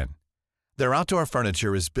collection. Their outdoor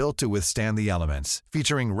furniture is built to withstand the elements,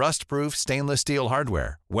 featuring rust-proof stainless steel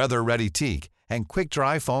hardware, weather-ready teak, and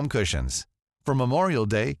quick-dry foam cushions. For Memorial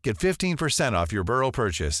Day, get 15% off your Burrow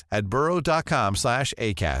purchase at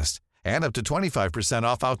burrow.com/acast, and up to 25%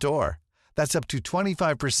 off outdoor. That's up to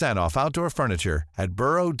 25% off outdoor furniture at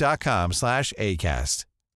burrow.com/acast.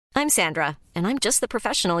 I'm Sandra, and I'm just the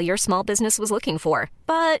professional your small business was looking for.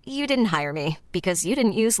 But you didn't hire me because you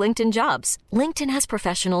didn't use LinkedIn Jobs. LinkedIn has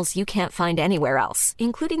professionals you can't find anywhere else,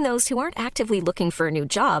 including those who aren't actively looking for a new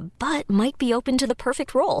job, but might be open to the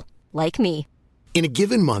perfect role, like me. In a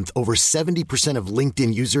given month, over 70% of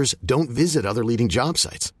LinkedIn users don't visit other leading job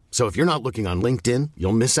sites. So if you're not looking on LinkedIn,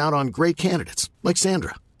 you'll miss out on great candidates, like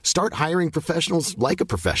Sandra. Start hiring professionals like a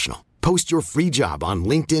professional. Post your free job on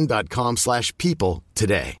linkedin.com/people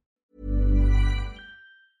today.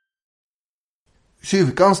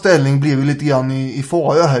 kyrkans ställning blev ju lite grann i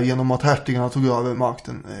fara här genom att hertigarna tog över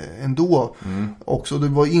makten ändå. Också det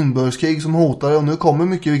var inbördeskrig som hotade, och nu kommer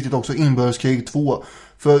mycket viktigt också inbördeskrig 2.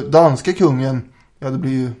 För danska kungen, ja det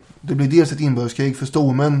blir dels ett inbördeskrig för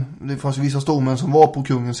stormän. Det fanns ju vissa stormän som var på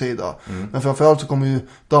kungens sida. Men framförallt så kommer ju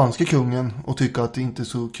danska kungen att tycka att det inte är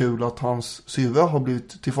så kul att hans syrra har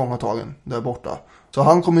blivit tillfångatagen där borta. Så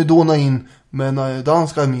han kommer ju dåna in med en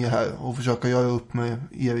dansk armé här och försöka göra upp med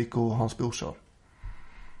Erik och hans brorsa.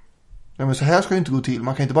 Ja, men så här ska det inte gå till.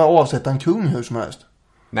 Man kan inte bara avsätta en kung hur som helst.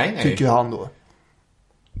 Nej. Tycker han då.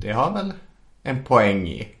 Det har väl en poäng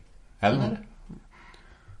i. Eller?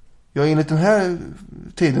 Ja, enligt den här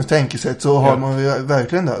tidens tänkesätt så har man ju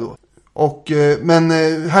verkligen det då. Och, men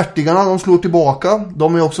hertigarna, de slår tillbaka.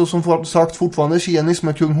 De är också som sagt fortfarande tjenis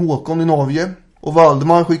med kung Håkon i Norge. Och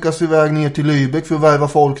Valdemar skickas iväg ner till Lübeck för att värva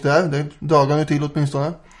folk där. Det dögar han ju till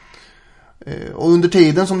åtminstone. Och under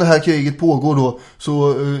tiden som det här kriget pågår då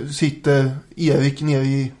så sitter Erik nere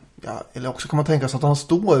i, ja, eller också kan man tänka sig att han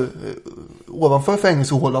står ovanför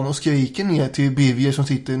fängelsehålan och skriker ner till Birger som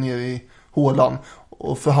sitter nere i hålan,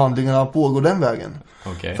 och förhandlingarna pågår den vägen.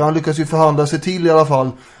 Okay. För han lyckas ju förhandla sig till i alla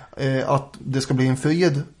fall att det ska bli en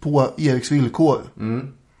fred på Eriks villkor.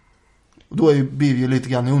 Och då är ju Birger lite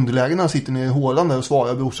grann i underläge när han sitter nere i hålan där och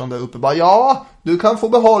svarar brorsan där uppe bara, ja, du kan få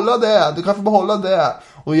behålla det.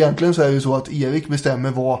 Och egentligen så är det ju så att Erik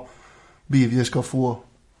bestämmer vad Birger ska få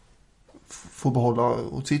behålla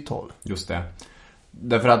åt sitt håll. Just det.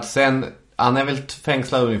 Därför att sen, han är väl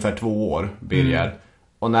fängslad ungefär 2 år, Birger.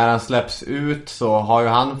 Och när han släpps ut så har ju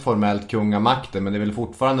han formellt kungamakten, men det är väl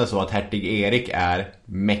fortfarande så att hertig Erik är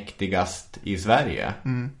mäktigast i Sverige.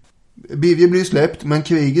 Birger blir släppt, men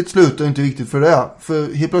kriget slutar inte riktigt för det.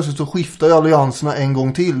 För helt plötsligt så skiftar ju allianserna en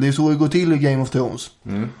gång till. Det är så det går till i Game of Thrones.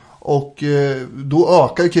 Och då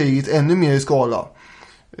ökar kriget ännu mer i skala.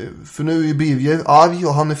 För nu är Birger arg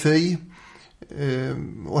och han är fri.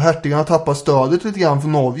 Och hertigarna tappar stödet lite grann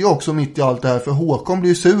från Norge också mitt i allt det här. För Håkon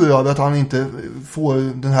blir sur över att han inte får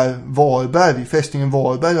den här Varberg, fästningen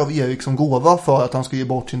Varberg av Erik som gåva för att han ska ge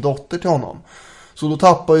bort sin dotter till honom. Så då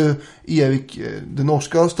tappar ju Erik det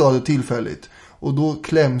norska stödet tillfälligt. Och då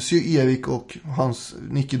kläms ju Erik och hans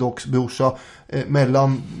Nickedoks brorsa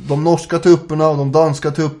mellan de norska trupperna och de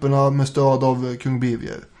danska trupperna med stöd av kung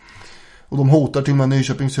Birger. Och de hotar till och med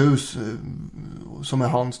Nyköpingshus som är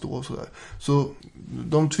hans då och sådär. Så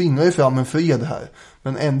de tvingar ju fram en fred här.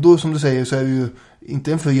 Men ändå som du säger så är det ju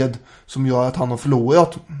inte en fred som gör att han har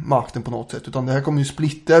förlorat makten på något sätt. Utan det här kommer ju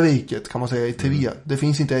splittra riket kan man säga i 3. Det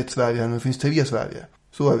finns inte ett Sverige här, men det finns 3 Sverige.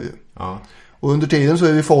 Så är det ju. Ja. Och under tiden så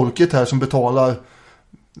är det folket här som betalar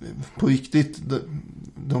på riktigt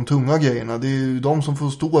de tunga grejerna. Det är ju de som får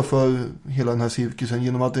stå för hela den här cirkusen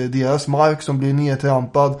genom att det är deras mark som blir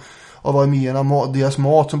nedtrampad av arméerna, deras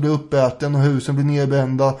mat som blir uppäten och husen blir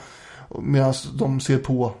nedbrända, medan de ser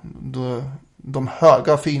på de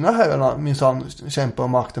höga fina herrarna minsann kämpar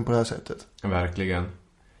om makten på det här sättet. Verkligen.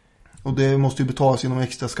 Och det måste ju betalas genom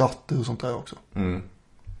extra skatter och sånt där också.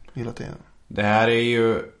 Hela tiden. Det här är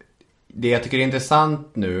ju, det jag tycker är intressant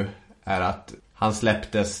nu är att han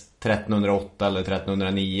släpptes 1308 eller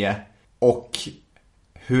 1309, och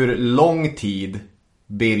hur lång tid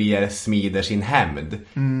Birger smider sin hämnd.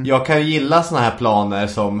 Jag kan ju gilla såna här planer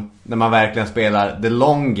som när man verkligen spelar the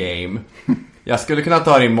long game. Jag skulle kunna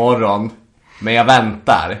ta det imorgon, men jag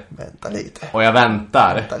väntar. Vänta lite. Och jag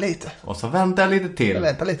väntar. Vänta lite. Och så väntar jag lite till. Jag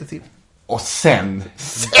väntar lite till. Och sen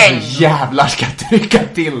jävlar ska jag trycka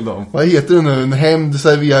till dem. Vad heter det nu? En hämnd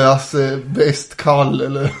serveras bäst kall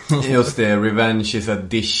eller? Just det, revenge is a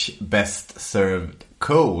dish best served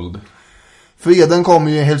cold. Freden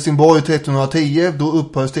kommer ju i Helsingborg 1310. Då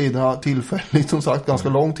upphör striderna tillfälligt, som sagt, ganska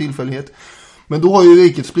lång tillfällighet. Men då har ju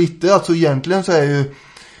riket splittrat, så egentligen så är ju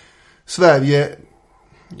Sverige,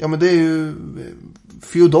 ja men det är ju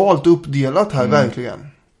feodalt uppdelat här verkligen.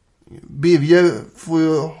 Birger får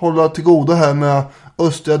ju hålla till godo här med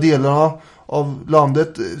östra delarna av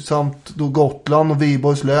landet samt då Gotland och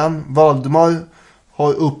Viborgs län. Valdemar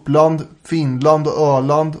har Uppland, Finland och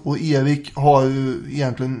Öland, och Erik har ju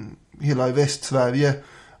egentligen hela Västsverige,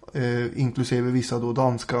 inklusive vissa då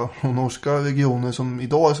danska och norska regioner som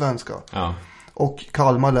idag är svenska. Ja. Och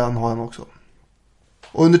Kalmar län har han också.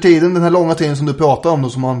 Och under tiden, den här långa tiden som du pratar om då,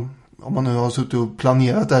 som man, om man nu har suttit och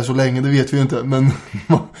planerat det här så länge, det vet vi ju inte, men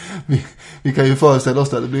vi kan ju föreställa oss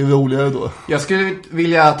det blir roligare då. Jag skulle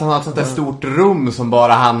vilja att han har ett sånt där stort rum som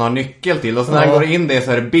bara han har nyckel till, och så när han går in det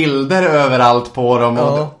så är det bilder överallt på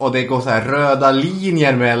dem, och det går så här röda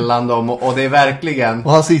linjer mellan dem, och det är verkligen...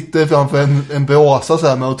 Och han sitter framför en brasa så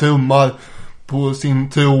här med och trummar på sin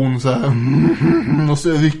tron så här, och så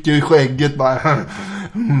rycker i skägget bara.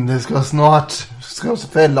 Det ska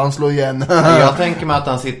fällan slå igen. Jag tänker mig att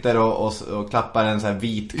han sitter och klappar en så här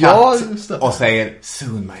vit katt och säger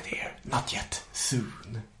soon my dear, not yet, soon.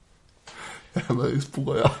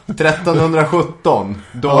 1317,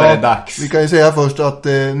 då är det dags. Vi kan ju säga först att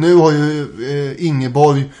nu har ju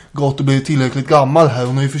Ingeborg gått och blivit tillräckligt gammal här.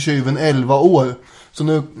 Hon är ju förtjuven 11 år. Så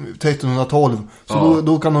nu 1312. Så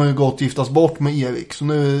då kan hon ju gott giftas bort med Erik. Så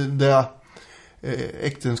nu är det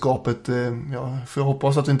äktenskapet, för jag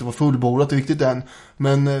hoppas att det inte var fullbordat riktigt än.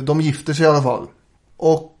 Men de gifter sig i alla fall.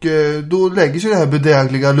 Och då lägger sig det här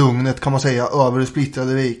bedrägliga lugnet, kan man säga, över det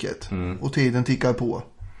splittrade riket. Och tiden tickar på.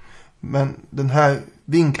 Men den här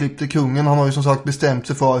vinklippte kungen, han har ju som sagt bestämt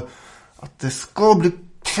sig för att det ska bli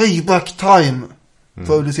payback time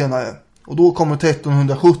förr eller senare. Och då kommer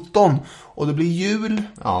 1317 och det blir jul.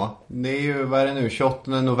 Ja, det är ju, vad är det nu,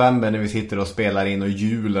 28 november när vi sitter och spelar in och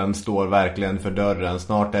julen står verkligen för dörren.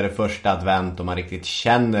 Snart är det första advent och man riktigt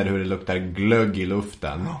känner hur det luktar glögg i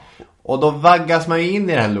luften. Och då vaggas man ju in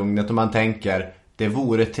i det här lugnet och man tänker, det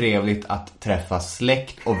vore trevligt att träffa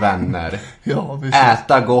släkt och vänner.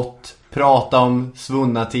 Äta gott, prata om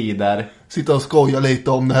svunna tider. Sitta och skoja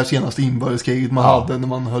lite om det här senaste inbördeskriget man hade när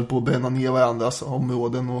man höll på att bränna ner varandras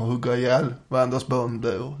områden och hugga ihjäl varandras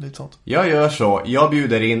bönder och lite sånt. Jag gör så. Jag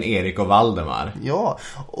bjuder in Erik och Valdemar. Ja,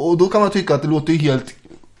 och då kan man tycka att det låter helt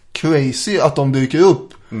crazy att de dyker upp.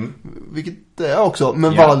 Vilket det är också.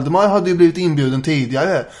 Men Valdemar hade ju blivit inbjuden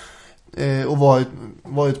tidigare och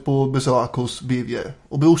varit på besök hos Birger.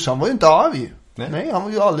 Och brorsan var ju inte arg. Nej, han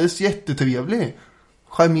var ju alldeles jättetrevlig.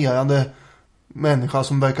 Charmerande människa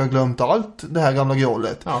som verkar ha glömt allt det här gamla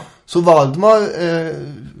grollet. Så Valdemar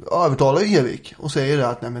övertalar Erik och säger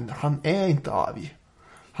att nej, men han är inte arg.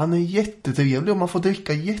 Han är jättetrevlig och man får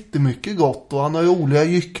dricka jättemycket gott och han har roliga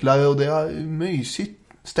gycklar och det är mysigt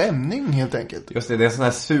stämning helt enkelt. Just det är en sån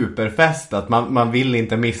här superfest att man vill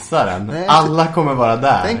inte missa den. Nej, alla kommer vara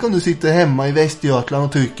där. Tänk om du sitter hemma i Västergötland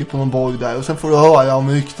och trycker på någon borg där och sen får du höra om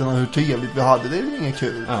ryktena hur trevligt vi hade. Det är väl inget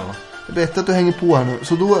kul. Det är bättre att du hänger på här nu.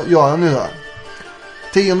 Så då gör han nu det.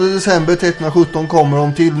 10 december 1317 kommer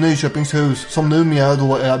de till Nyköpingshus som numera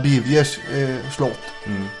då är Birgers slott.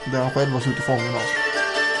 Där han själv var suttit fången av.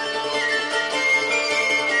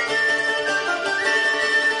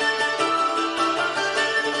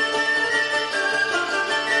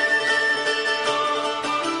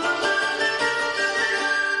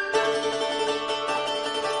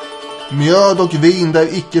 Mjöd och vin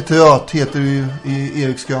där icke tröt heter det i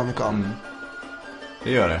Eriks krönika.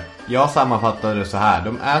 Det gör det. Jag sammanfattar det så här.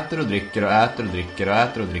 De äter och dricker och äter och dricker och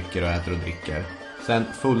äter och dricker och äter och dricker. Sen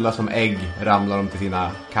fulla som ägg ramlar de till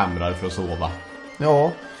sina kamrar för att sova.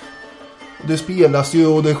 Ja. Det spelas ju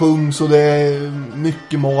och det sjungs och det är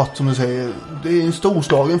mycket mat som du säger. Det är en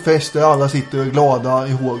storslagen fest där alla sitter glada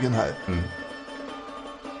i hågen här.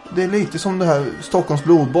 Det är lite som det här Stockholms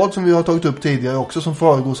blodbad som vi har tagit upp tidigare också, som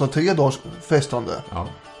föregås av 3 dagars festande.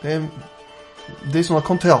 Det är sådana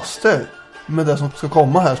kontraster med det som ska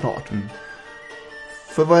komma här snart.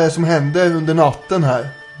 För vad är det som händer under natten här?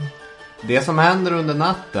 Det som händer under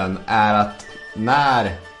natten är att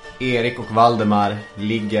när Erik och Valdemar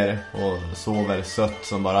ligger och sover sött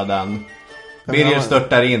som bara den, Birger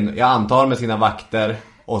störtar in, jag antar med sina vakter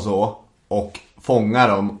och så, och fångar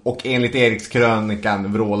dem. Och enligt Eriks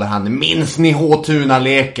krönikan vrålar han: minns ni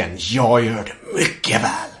Håtuna-leken? Jag gör det mycket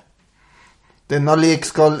väl. Denna lek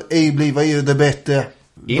ska ej bliva er det bättre.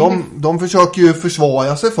 De försöker ju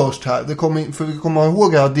försvara sig först här. För vi kommer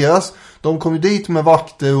ihåg att de kom ju dit med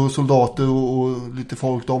vakter och soldater och lite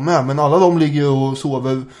folk de med. Men alla de ligger och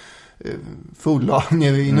sover fulla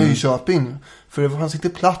nere i Nyköping. För det fanns inte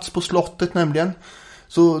plats på slottet nämligen.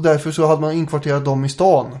 Så därför så hade man inkvarterat dem i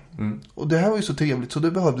stan. Och det här var ju så trevligt så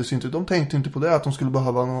det behövdes inte. De tänkte inte på det, att de skulle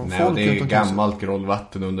behöva någon folk. Nej, det är gammalt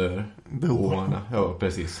grollvatten under åarna. Ja,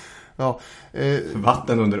 precis. Ja,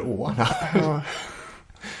 vatten under åarna.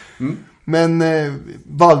 Men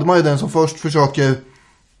Valdemar är den som först försöker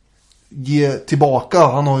ge tillbaka.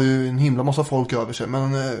 Han har ju en himla massa folk över sig.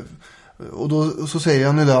 Men, och då så säger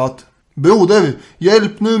han ju där att: broder,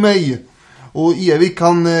 hjälp nu mig. Och Erik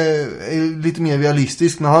han är lite mer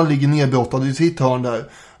realistisk när han ligger nedbrottad i sitt hörn där.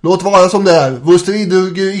 Låt vara som det är, vår strid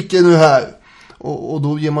duger icke nu här. Och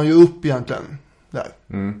då ger man ju upp egentligen där.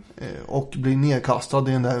 Och blir nedkastad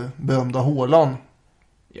i den där berömda hålan.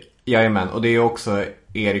 Jajamän, och det är också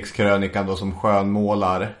Eriks krönika då som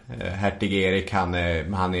skönmålar. Hertig Erik, han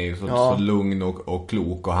är så lugn och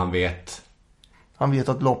klok och han vet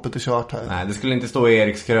att loppet är kört här. Nej, det skulle inte stå i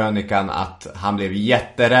Eriks krönikan att han blev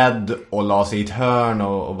jätterädd och la sig i ett hörn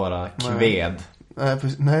och bara kved.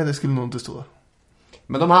 Nej, det skulle nog inte stå.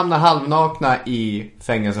 Men de hamnar halvnakna i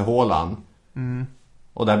fängelsehålan.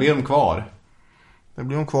 Och där blir de kvar. Det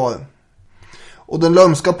blir de kvar. Och den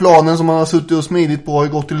lömska planen som han har suttit och smidigt på har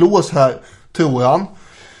ju gått i lås här, tror han.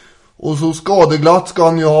 Och så skadeglatt ska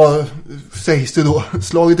han ju ha, sägs det då,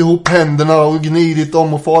 slagit ihop händerna och gnidit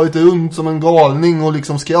dem och farit runt som en galning och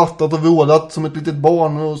liksom skrattat och vrålat som ett litet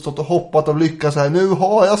barn och stått och hoppat av lycka så här. Nu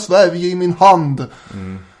har jag Sverige i min hand.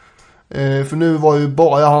 För nu var ju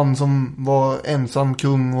bara han som var ensam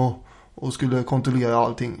kung och skulle kontrollera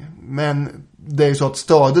allting. Men det är ju så att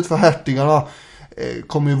stödet för hertigarna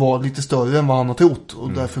kommer ju vara lite större än vad han har trott.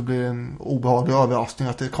 Och därför blir det en obehaglig överraskning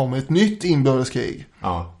att det kommer ett nytt inbördeskrig.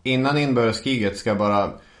 Ja, innan inbördeskriget ska jag bara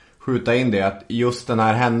skjuta in det att just den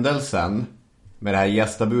här händelsen med det här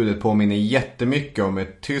gästabudet påminner jättemycket om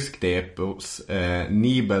ett tyskt epos,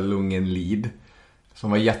 Nibelungenlied,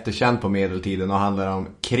 som var jättekänd på medeltiden och handlar om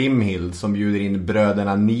Kriemhild som bjuder in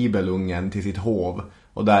bröderna Nibelungen till sitt hov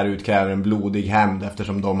och där utkräver en blodig hämnd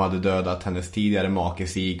eftersom de hade dödat hennes tidigare make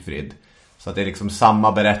Sigfrid. Så att det är liksom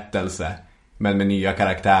samma berättelse men med nya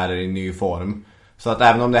karaktärer i ny form. Så att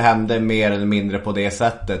även om det hände mer eller mindre på det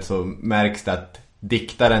sättet så märks det att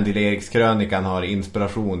diktaren till Erikskrönikan har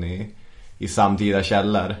inspiration i samtida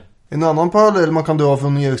källor. En annan parallell man kan dra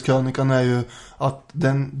från Erikskrönikan är ju att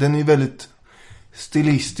den är väldigt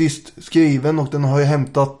stilistiskt skriven och den har ju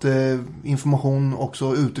hämtat information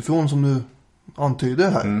också utifrån som du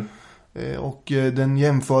antyder här. Och den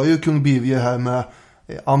jämför ju kung Birger här med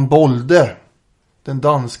Ambolde, den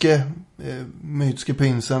danske mytiske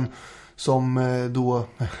prinsen som då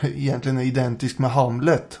egentligen är identisk med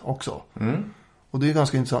Hamlet också. Och det är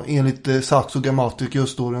ganska intressant. Enligt Saxo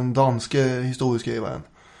Grammaticus då, den danske historieskrivaren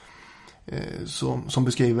som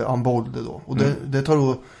beskriver Ambolde då. Och det tar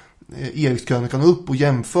då Erikskrönikan upp och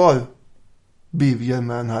jämför Birger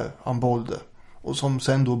med den här Ambolde. Och som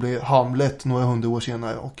sen då blev Hamlet några 100 år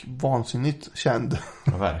senare och vansinnigt känd.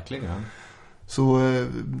 Ja, verkligen. Så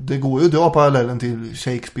det går ju att dra parallellen till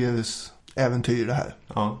Shakespeares äventyr det här.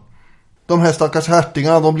 Ja. De här stackars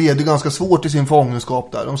hertigarna, de led ju ganska svårt i sin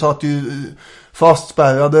fångenskap där. De satt ju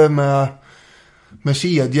fastspärrade med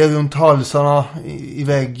kedjor runt halsarna i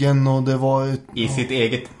väggen och det var... I sitt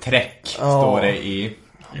eget träck står det i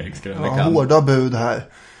Erikskrönikan. Ja, hårda bud här.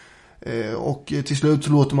 Och till slut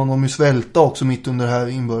så låter man dem ju svälta också mitt under det här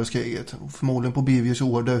inbördeskriget. Förmodligen på Birgers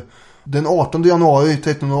order. Den 18 januari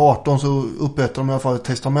 1318 så upprättar de i alla fall ett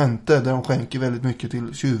testamente där de skänker väldigt mycket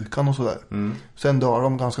till kyrkan och sådär. Sen dör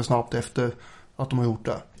de ganska snabbt efter att de har gjort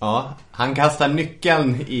det. Ja, han kastar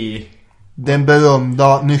nyckeln i... Den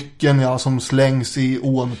berömda nyckeln, ja, som slängs i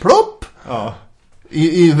ån. Plopp! Ja.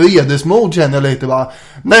 I vredesmod känner jag lite bara,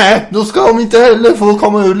 nej, då ska de inte heller få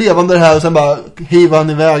komma ur levande här. Och sen bara hivar han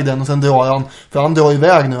iväg den och sen drar han. För han drar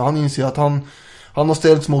iväg nu, han inser att han har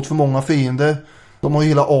ställts mot för många fiender. De har ju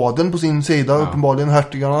hela adeln på sin sida, uppenbarligen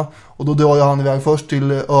hertigarna. Och då drar han iväg först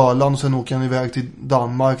till Öland och sen åker han iväg till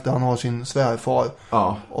Danmark där han har sin svärfar.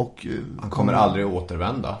 Ja, och han kommer aldrig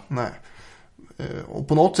återvända. Nej. Och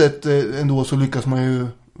på något sätt ändå så lyckas man ju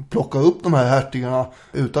plocka upp de här hertigarna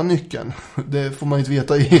utan nyckeln. Det får man inte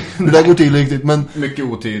veta hur det går till riktigt. Men, mycket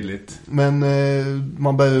otydligt. Men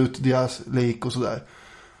man bär ut deras lik och sådär.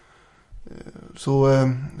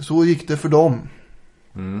 Så gick det för dem.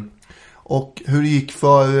 Och hur det gick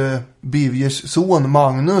för Birgers son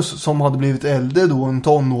Magnus som hade blivit äldre då, en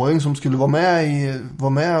tonåring som skulle vara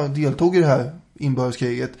med och deltog i det här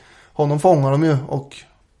inbördeskriget. Honom fångade de ju och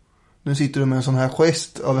nu sitter de med en sån här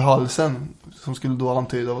gest över halsen som skulle då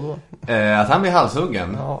antyda vad då? Att han blir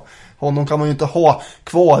halshuggen. Ja, honom kan man ju inte ha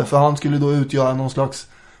kvar för han skulle då utgöra någon slags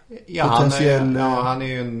potentiell han är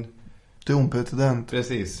ju en tronpretendent.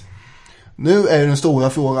 Precis. Nu är den stora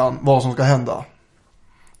frågan vad som ska hända.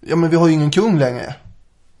 Ja, men vi har ju ingen kung längre.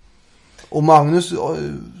 Och Magnus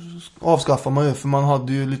avskaffar man ju för man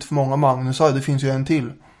hade ju lite för många Magnusar. Det finns ju en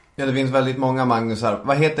till. Ja, det finns väldigt många Magnusar.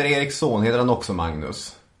 Vad heter Eriks son? Heter han också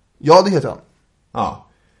Magnus? Ja, det heter han. Ja.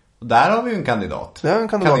 Och där har vi ju en kandidat.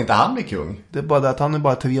 Kan inte han bli kung? Det är bara det att han är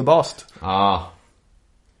bara 3 bast. Ja.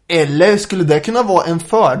 Eller skulle det kunna vara en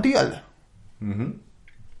fördel?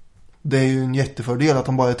 Det är ju en jättefördel att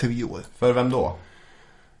han bara är 3 år. För vem då?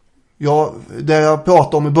 Ja, det jag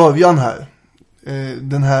pratade om i början här.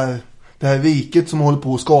 Det här riket som håller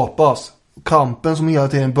på att skapas. Kampen som hela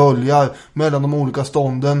tiden böljar mellan de olika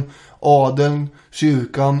stånden. Adeln,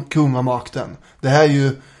 kyrkan, kungamakten. Det här är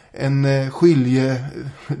ju en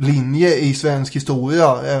skiljelinje i svensk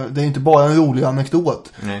historia. Det är inte bara en rolig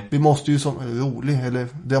anekdot. Nej. Vi måste ju rolig eller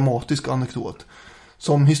dramatisk anekdot.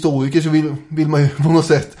 Som historiker så vill man ju på något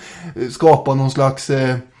sätt skapa någon slags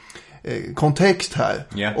kontext här.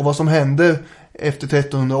 Yeah. Och vad som händer efter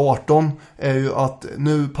 1318 är ju att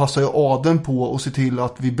nu passar ju adeln på att se till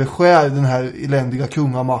att vi beskär den här eländiga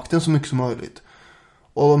kungamakten så mycket som möjligt.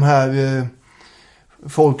 Och de här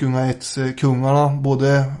folkungaättskungarna,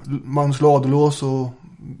 både Magnus Ladulås och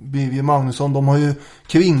Birger Magnusson, de har ju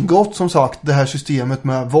kringgått som sagt det här systemet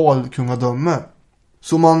med valkungadöme.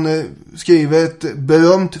 Så man skriver ett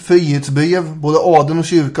berömt frihetsbrev. Både adeln och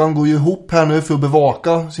kyrkan går ju ihop här nu för att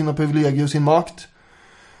bevaka sina privilegier och sin makt.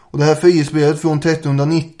 Och det här frihetsbrevet från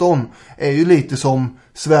 1319 är ju lite som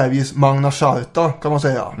Sveriges Magna Charta kan man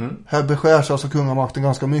säga. Här beskärs alltså kungamakten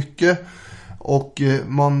ganska mycket. Och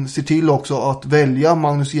man ser till också att välja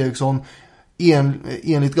Magnus Eriksson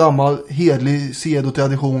enligt gammal hedlig sed och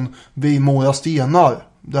tradition vid Mora stenar.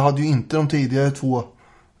 Det hade ju inte de tidigare två,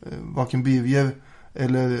 varken Birger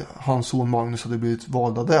eller hans son Magnus hade blivit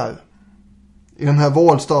valda där. I den här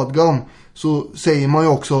valstadgan så säger man ju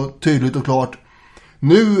också tydligt och klart: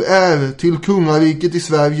 nu är till kungariket i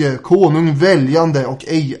Sverige konung väljande och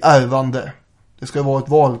ej ärvande. Det ska vara ett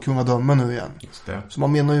valkungadöme nu igen. Just det. Så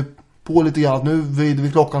man menar ju på lite grann att nu vrider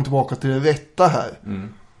vi klockan tillbaka till det rätta här.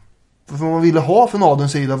 För vad man ville ha från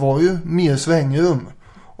adelns sida var ju mer svängrum.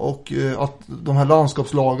 Och att de här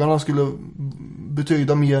landskapslagarna skulle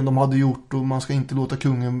betyda mer än de hade gjort, och man ska inte låta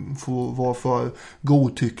kungen få vara för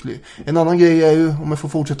godtycklig. En annan grej är ju, om jag får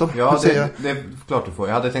fortsätta. Ja, det är klart du får.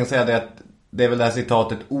 Jag hade tänkt säga det, att det är väl det här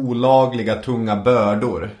citatet, olagliga tunga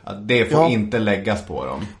bördor. Att det får inte läggas på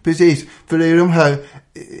dem. Precis, för det är ju de här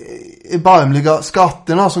erbarmliga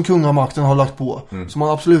skatterna som kungamakten har lagt på. Som man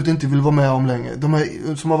absolut inte vill vara med om längre. De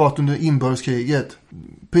här som har varit under inbördeskriget.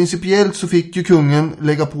 Principiellt så fick ju kungen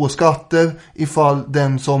lägga på skatter ifall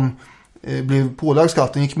den som blev pålagd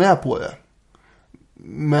skatten gick med på det.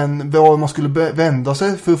 Men vad man skulle vända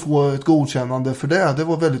sig för att få ett godkännande för det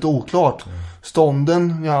var väldigt oklart.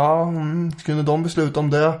 Stånden, kunde de besluta om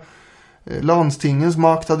det? Landstingens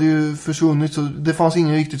makt hade ju försvunnit, så det fanns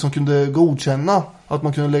ingen riktigt som kunde godkänna att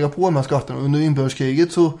man kunde lägga på de här skatterna. Under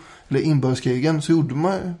inbördeskrigen så gjorde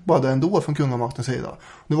man bara det ändå från kungamaktens sida.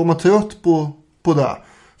 Nu var man trött på det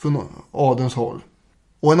från adelns håll.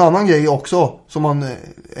 Och en annan grej också som man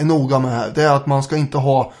är noga med här, det är att man ska inte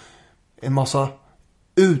ha en massa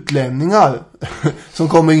utlänningar som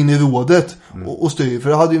kommer in i rådet och styr. För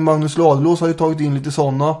det hade ju Magnus Ladulås hade ju tagit in lite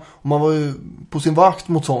sådana, och man var ju på sin vakt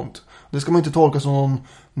mot sånt. Det ska man inte tolka som någon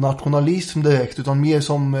nationalism direkt, utan mer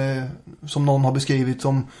som någon har beskrivit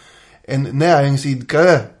som en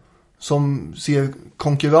näringsidkare som ser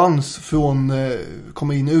konkurrens från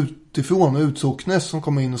kommer in utifrån, utsocknes som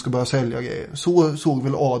kommer in och ska börja sälja grejer. Så såg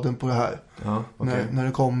väl adeln på det här. Ja, okay. När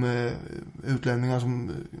det kom utlänningar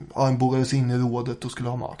som anbogades in i rådet och skulle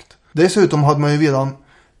ha makt. Dessutom hade man ju redan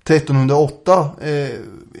 1308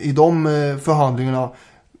 i de förhandlingarna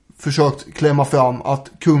försökt klämma fram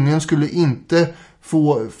att kungen skulle inte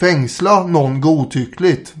få fängsla någon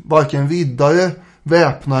godtyckligt, varken riddare,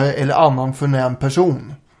 väpnare eller annan förnäm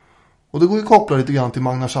person. Och det går ju koppla lite grann till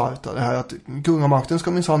Magna Charta, det här att kungamakten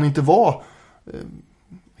ska minsann inte vara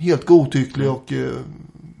helt godtycklig och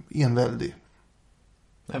enväldig.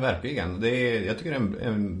 Nej, verkligen. Jag tycker det är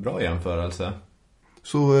en bra jämförelse.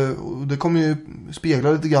 Så det kommer ju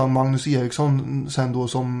spegla lite grann Magnus Eriksson sen då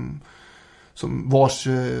som vars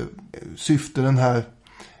syfte den här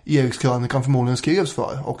Erikskrönikan förmodligen skrevs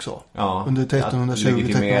för också. Ja, under 1320 det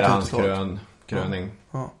ligger mer hans kröning.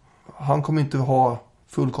 Ja. Han kommer inte ha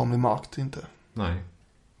fullkomlig makt, inte. Nej.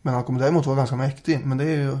 Men han kommer däremot vara ganska mäktig. Men det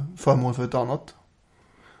är ju föremål för ett annat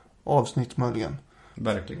avsnitt möjligen.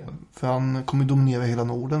 Verkligen. För han kommer dominera hela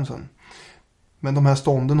Norden sen. Men de här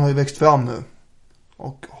stånden har ju växt fram nu.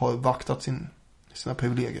 Och har vaktat sina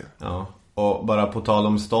privilegier. Ja. Och bara på tal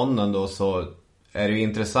om stånden då, så är det ju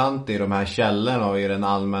intressant i de här källorna och i den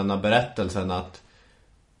allmänna berättelsen att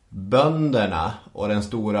bönderna och den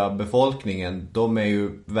stora befolkningen, de är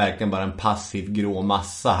ju verkligen bara en passiv grå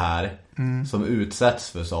massa här som utsätts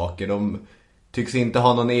för saker. De tycks inte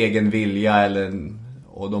ha någon egen vilja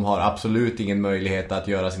och de har absolut ingen möjlighet att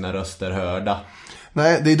göra sina röster hörda.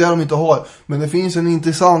 Nej, det är det de inte har. Men det finns en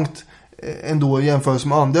intressant ändå i jämförelse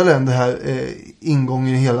med andra länder här ingång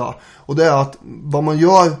i det hela. Och det är att vad man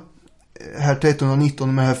gör här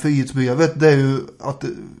 1319 med det här frihetsbrevet, det är ju att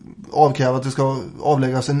avkräva att det ska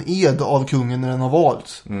avläggas en ed av kungen när den har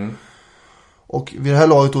valts. Och vid det här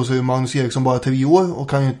laget då så är Magnus Eriksson bara 3 år och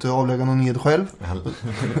kan ju inte avlägga någon ed själv.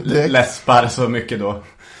 Läspar så mycket då.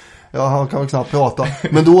 Ja, han kan väl knappt prata.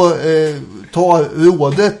 Men då tar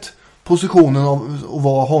rådet positionen av att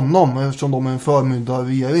vara honom, eftersom de är en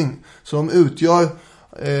förmyndarregering. Så de utgör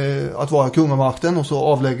att vara kungamakten, och så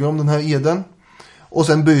avlägger de den här eden. Och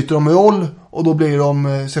sen byter de roll, och då blir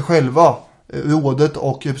de sig själva rådet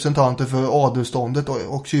och representanter för adelståndet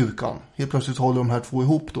och kyrkan. Helt plötsligt håller de här två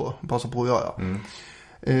ihop då, passar på att göra.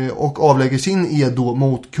 Och avlägger sin ed då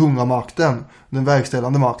mot kungamakten, den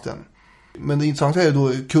verkställande makten. Men det intressanta är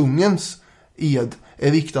då kungens ed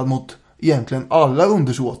är riktad mot egentligen alla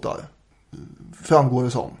undersåtar, framgår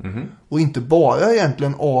det som. Och inte bara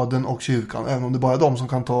egentligen adeln och kyrkan, även om det bara är de som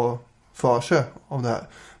kan ta för sig av det här.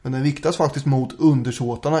 Men den riktas faktiskt mot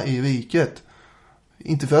undersåtarna i riket.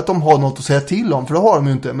 Inte för att de har något att säga till om, för det har de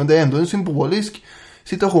ju inte. Men det är ändå en symbolisk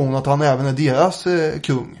situation att han även är deras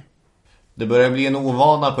kung. Det börjar bli en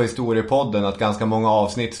ovana på historiepodden att ganska många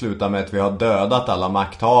avsnitt slutar med att vi har dödat alla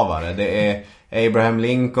makthavare. Det är Abraham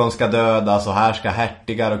Lincoln ska dödas och här ska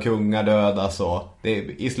hertigar och kungar dödas. Och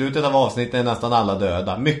i slutet av avsnittet är nästan alla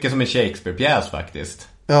döda. Mycket som en Shakespeare-pjäs faktiskt.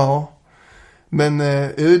 Ja, men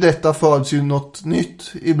ur detta föds ju något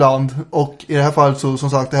nytt ibland. Och i det här fallet så, som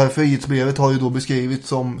sagt, det här frihetsbrevet har ju då beskrivits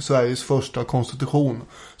som Sveriges första konstitution.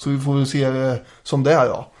 Så vi får väl se det som det är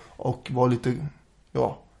då. Och vara lite,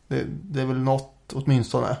 ja, det är väl något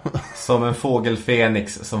åtminstone. Som en fågel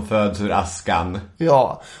Fenix som föds ur askan.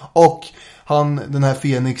 Ja, och den här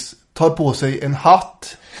Fenix tar på sig en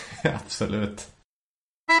hatt. Absolut.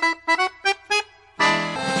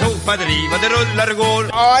 Vad det rullar och går.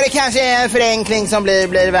 Ja, det kanske är en förenkling som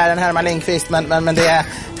blir värre än Herman Lindqvist, men det är...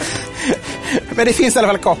 men det finns i alla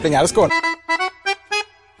fall kopplingar. Skål.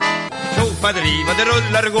 Vad det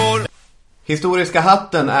rullar och går. Historiska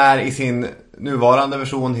hatten är i sin nuvarande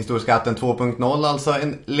version, Historiska hatten 2.0, alltså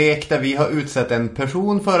en lek där vi har utsett en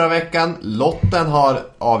person förra veckan. Lotten har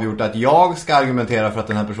avgjort att jag ska argumentera för att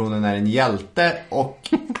den här personen är en hjälte och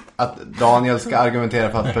att Daniel ska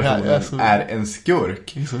argumentera för att personen är en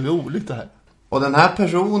skurk. Det är så roligt det här. Och den här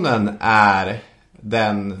personen är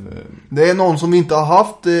den... Det är någon som vi inte har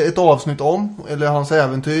haft ett avsnitt om, eller hans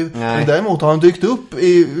äventyr. Nej. Men däremot har han dykt upp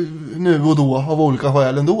nu och då av olika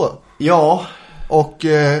skäl ändå. Ja. Och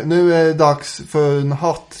nu är det dags för en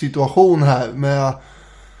hattsituation här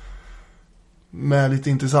med lite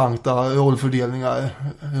intressanta rollfördelningar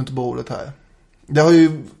runt bordet här. Det har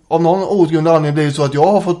ju av någon outgrundlig anledning blivit så att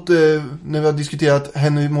jag har fått, när vi har diskuterat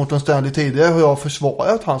Henry Morton Stanley tidigare, har jag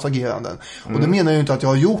försvarat hans ageranden. Och det menar jag ju inte att jag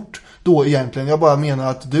har gjort då egentligen. Jag bara menar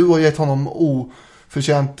att du har gett honom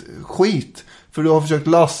oförtjänt skit. För du har försökt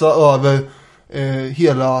lassa över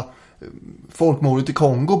hela folkmordet i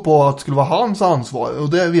Kongo på att det skulle vara hans ansvar. Och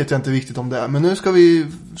det vet jag inte riktigt om det är. Men nu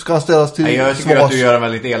ska han ställas till jag tycker att du gör en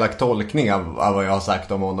väldigt elak tolkning av vad jag har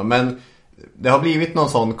sagt om honom. Men det har blivit någon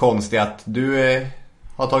sån konstig att du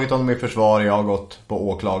har tagit honom i försvar och jag har gått på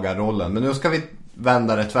åklagarrollen. Men nu ska vi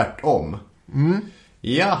vända det tvärtom.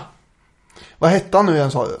 Ja. Vad hette han nu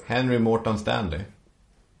igen, sa du? Henry Morton Stanley.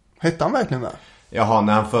 Hette han verkligen det? Jaha,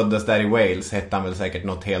 när han föddes där i Wales hette han väl säkert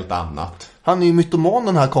något helt annat. Han är ju mytoman,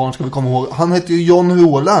 den här karln, ska vi komma ihåg. Han heter ju John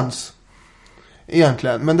Rawlins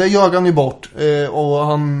egentligen. Men det gör han ju bort. Och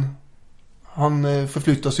han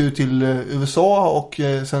förflyttas ju till USA och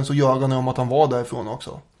sen så gör han om att han var därifrån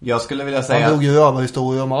också. Jag skulle vilja säga... Han drog ju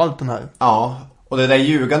överhistorier om allt den här. Ja, och det där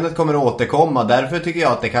ljugandet kommer att återkomma. Därför tycker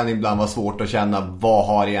jag att det kan ibland vara svårt att känna vad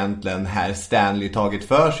har egentligen herr Stanley tagit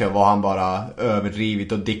för sig och vad han bara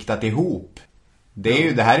överdrivit och diktat ihop.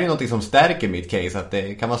 Det här är ju något som stärker mitt case, att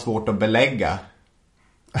det kan vara svårt att belägga.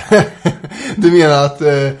 Du menar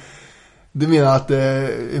att det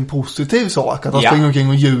är en positiv sak att han springer omkring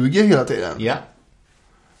och ljuger hela tiden? Ja.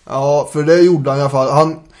 Ja, för det gjorde han i alla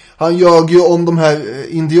fall. Han ljög ju om de här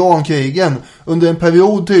indiankrigen under en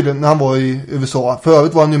period tydligen när han var i USA. För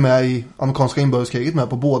övrigt var han ju med i amerikanska inbördeskriget med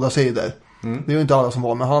på båda sidor. Det är ju inte alla som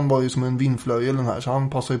var, men han var ju som en vindflöjel den här. Så han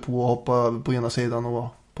passade ju på att hoppa över på ena sidan och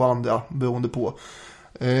på andra, beroende på.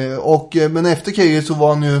 Men efter kriget så var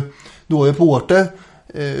han ju då reporter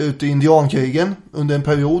ute i indiankrigen under en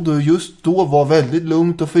period. Och just då var väldigt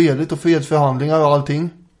lugnt och fredligt och fredsförhandlingar och allting.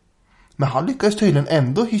 Men han lyckades tydligen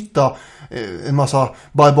ändå hitta en massa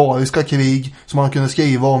barbariska krig som han kunde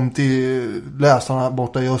skriva om till läsarna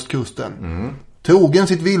borta i östkusten. Trogen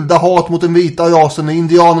sitt vilda hat mot den vita rasen och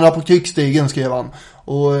indianerna på krigsstigen, skrev han.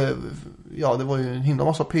 Och ja, det var ju en himla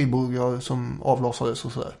massa pilbågar som avlossades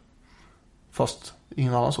och sådär. Fast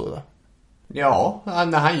ingen annan såg det. Ja,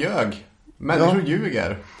 när han ljög. Människor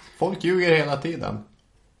ljuger. Folk ljuger hela tiden.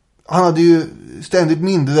 Han hade ju ständigt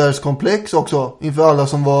mindervärdeskomplex också inför alla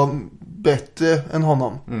som var bättre än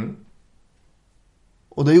honom.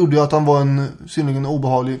 Och det gjorde ju att han var en synnerligen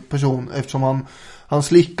obehaglig person, eftersom han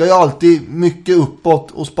slickar ju alltid mycket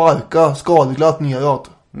uppåt och sparkar skadeglatt neråt.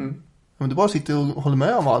 Men du bara sitter och håller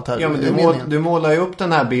med om allt här. Ja, men du målar ju upp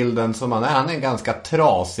den här bilden som han är. Han är en ganska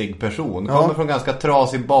trasig person. Kommer från ganska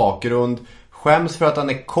trasig bakgrund. Skäms för att han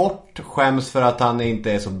är kort. Skäms för att han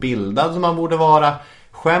inte är så bildad som han borde vara.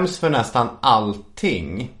 Skäms för nästan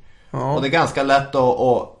allting. Ja. Och det är ganska lätt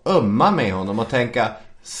att ömma med honom och tänka,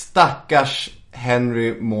 stackars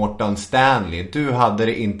Henry Morton Stanley, du hade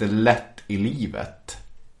det inte lätt i livet.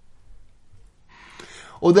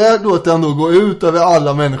 Och där låter han då gå ut över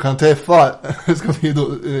alla människor han träffar, ska vi då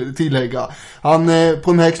tillägga. Han,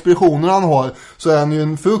 på den här expeditionen han har, så är han ju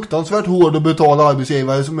en fruktansvärt hård och brutal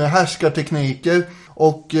arbetsgivare som är härskartekniker.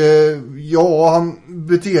 Och ja, han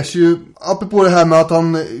beter sig ju, apropå det här med att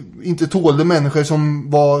han inte tålde människor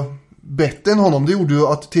som var bättre än honom. Det gjorde ju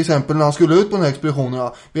att till exempel när han skulle ut på den här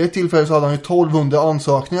expeditionerna, vid ett tillfälle så hade han ju 1200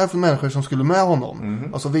 ansökningar från människor som skulle med honom.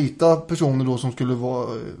 Alltså vita personer då som skulle vara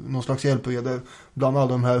någon slags hjälpredare bland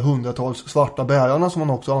alla de här hundratals svarta bärarna som han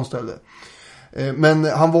också anställde. Men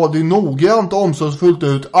han valde ju noggrant och omsorgsfullt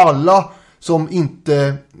ut alla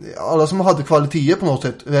som hade kvaliteter på något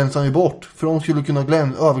sätt, rensade han ju bort för de skulle kunna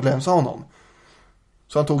överglänsa honom.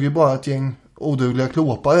 Så han tog ju bara ett gäng odugliga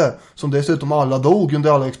klåpare som dessutom alla dog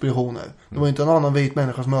under alla expeditioner. Det var inte en annan vit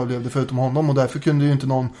människa som överlevde förutom honom, och därför kunde ju inte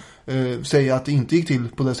någon säga att det inte gick till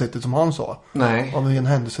på det sättet som han sa. Nej. Av en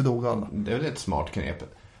händelse dog alla. Det är väl ett smart knep.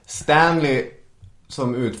 Stanley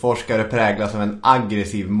som utforskare präglas av en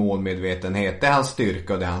aggressiv målmedvetenhet. Det är hans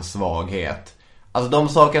styrka och det är hans svaghet. Alltså de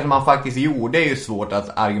saker som han faktiskt gjorde är ju svårt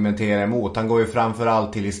att argumentera emot. Han går ju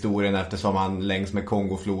framförallt till historien eftersom han längs med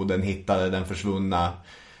Kongofloden hittade den försvunna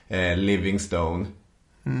Livingstone.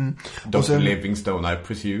 Dr. Livingstone, I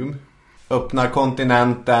presume. Öppnar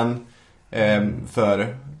kontinenten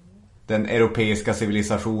för den europeiska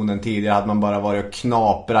civilisationen. Tidigare hade man bara varit och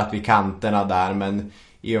knaprat vid kanterna där, men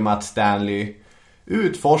i och med att Stanley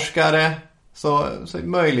utforskare så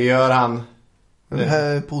möjliggör han det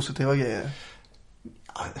här positiva grejer.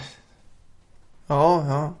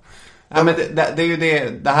 Ja. Ja, men det är ju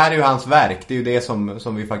det här är ju hans verk. Det är ju det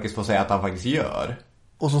som vi faktiskt får säga att han faktiskt gör.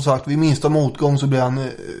 Och som sagt, vid minsta motgång så blir han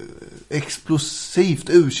explosivt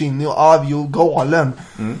ursinnig och arg och galen.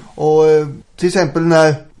 Och till exempel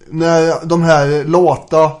när de här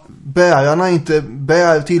lata bärarna inte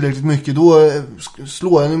bär tillräckligt mycket, då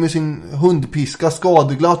slår han med sin hundpiska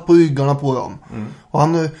skadeglatt på ryggarna på dem. Och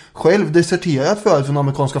han själv deserterat förut från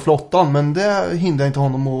amerikanska flottan, men det hindrar inte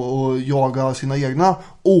honom att jaga sina egna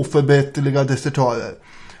oförbätterliga desertörer.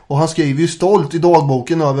 Och han skriver ju stolt i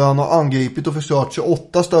dagboken över att han har angripit och förstört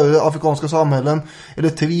 28 större afrikanska samhällen, eller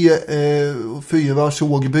 3-4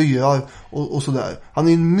 såg byar och sådär. Han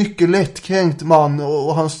är en mycket lättkränkt man,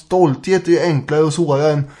 och hans stolthet är enklare och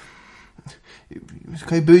svårare än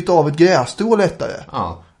kan ju bryta av ett grässtrå lättare.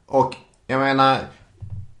 Ja, och jag menar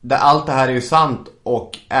allt det här är ju sant,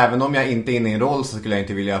 och även om jag inte är inne i en roll så skulle jag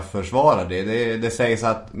inte vilja försvara det. Det sägs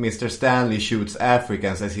att Mr. Stanley shoots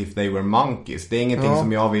Africans as if they were monkeys. Det är ingenting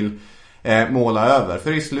som jag vill måla över.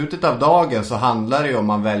 För i slutet av dagen så handlar det ju om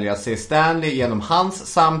man väljer att se Stanley genom hans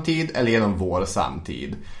samtid eller genom vår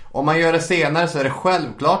samtid. Om man gör det senare så är det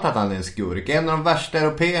självklart att han är en skurk. En av de värsta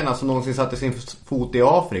européerna som någonsin satte sin fot i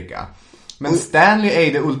Afrika. Men Stanley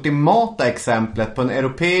är det ultimata exemplet på en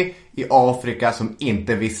europé i Afrika som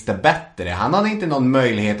inte visste bättre. Han hade inte någon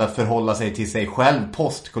möjlighet att förhålla sig till sig själv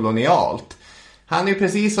postkolonialt. Han är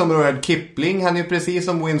precis som Rudyard Kipling, han är precis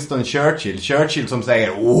som Winston Churchill. Churchill som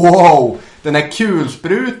säger, wow, den här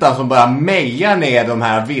kulsprutan som bara mejar ner de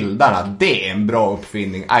här vildarna, det är en bra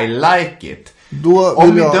uppfinning, I like it.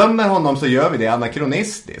 Om vi dömer honom så gör vi det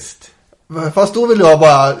anakronistiskt. Fast då vill jag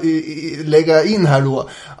bara lägga in här då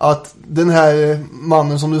att den här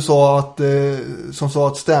mannen som du sa som sa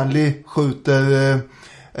att Stanley skjuter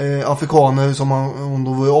afrikaner som om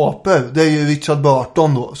de var apor, det är ju Richard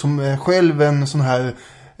Burton då, som är själv en sån här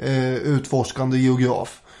utforskande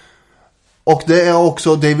geograf. Och det är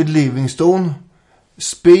också David Livingstone,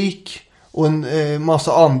 Speke och en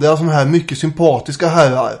massa andra såna här mycket sympatiska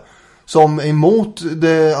herrar som är emot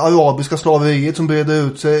det arabiska slaveriet som breder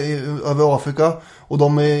ut sig över Afrika. Och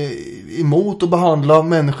de är emot att behandla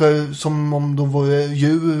människor som om de var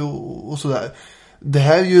djur och sådär. Det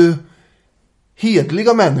här är ju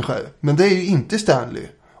hedliga människor, men det är ju inte Stanley.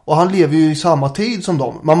 Och han lever ju i samma tid som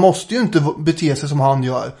dem. Man måste ju inte bete sig som han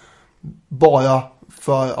gör bara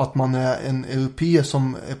för att man är en europé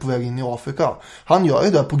som är på väg in i Afrika. Han gör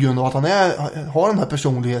ju det på grund av att han har den här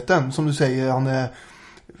personligheten. Som du säger,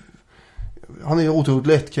 han är otroligt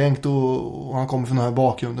lättkränkt och han kommer från den här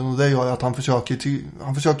bakgrunden. Och det gör att han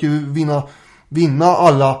försöker vinna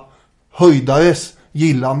alla höjdares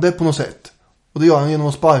gillande på något sätt. Och det gör han genom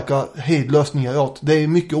att sparka hejdlöst neråt. Det är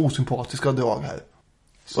mycket osympatiska drag här.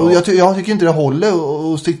 Så. Och jag tycker inte det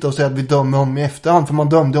håller att sitta och säga att vi dömer honom i efterhand. För man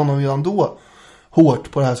dömde honom redan då.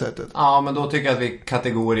 hårt på det här sättet. Ja, men då tycker jag att vi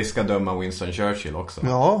kategoriskt ska döma Winston Churchill också.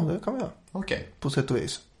 Ja, det kan vi göra. Okej. På sätt och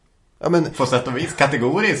vis. Ja, men på sätt och vis,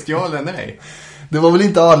 kategoriskt, ja eller nej? Det var väl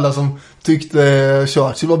inte alla som tyckte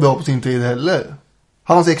Churchill var bra på sin tid heller.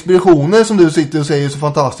 Hans expeditioner som du sitter och säger är så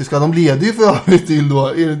fantastiska, de leder ju för övrigt till då,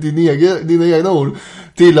 enligt dina egna ord,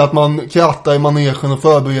 till att man krattar i manegen och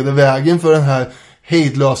förbereder vägen för den här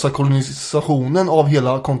hejdlösa kolonisationen av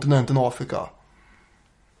hela kontinenten Afrika.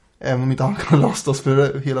 Även om inte han kan lastas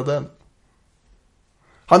för hela den.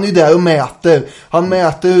 Han är ju där och mäter. Han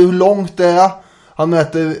mäter hur långt det är. Han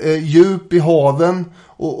mäter djup i haven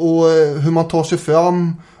och hur man tar sig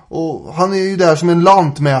fram. Och han är ju där som en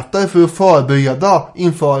lantmätare för att förbereda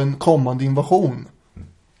inför en kommande invasion.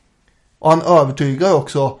 Och han övertygar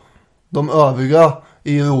också de övriga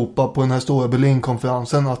i Europa på den här stora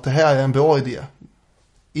Berlinkonferensen att det här är en bra idé.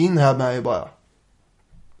 In här med er bara.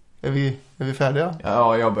 Är vi färdiga?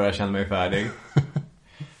 Ja, jag börjar känna mig färdig.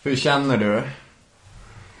 Hur känner du?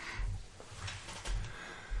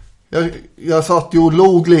 Jag satt ju och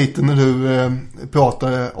låg lite när du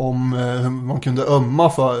pratade om hur man kunde ömma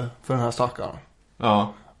för den här stackaren.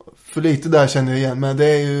 Ja. För lite där känner jag igen, men det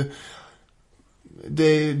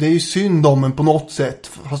är ju synd om en på något sätt.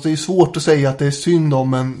 Fast det är ju svårt att säga att det är synd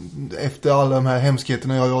om en efter alla de här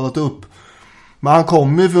hemskheterna jag har radat upp. Men han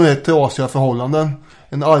kommer ju från rätt trasiga förhållanden.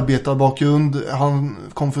 En arbetarbakgrund. Han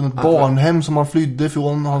kom från ett barnhem som han flydde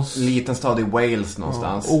från. Hans liten stad i Wales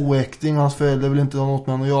någonstans. Ja, oäkting. Hans föräldrar vill inte ha något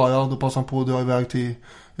med honom att göra. Då passade han på att dra iväg till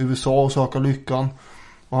USA och söka lyckan.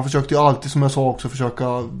 Och han försökte ju alltid, som jag sa också,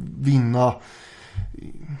 försöka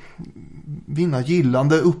vinna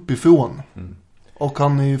gillande uppifrån. Och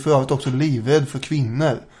han är ju för övrigt också livrädd för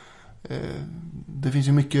kvinnor. Det finns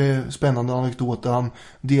ju mycket spännande anekdoter. Han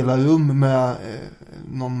delar rum med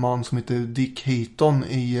någon man som heter Dick Heaton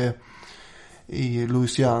i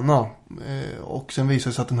Louisiana. Och sen visar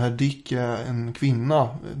det sig att den här Dick är en kvinna.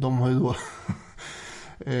 De har ju då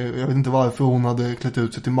jag vet inte varför hon hade klätt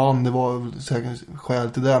ut sig till man. Det var säkert skäl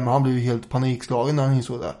till det. Men han blev ju helt panikslagen när han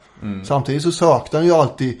insåg det. Samtidigt så sökte han ju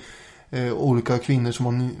alltid olika kvinnor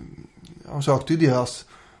som han sökte ju deras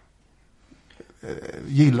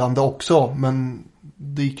gillande också, men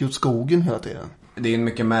det gick ju åt skogen hela tiden. Det är en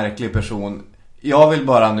mycket märklig person. Jag vill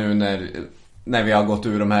bara nu när vi har gått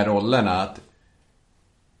ur de här rollerna att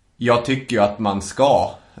jag tycker ju att man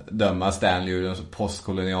ska döma Stanley ur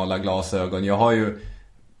postkoloniala glasögon. Jag har ju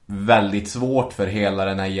väldigt svårt för hela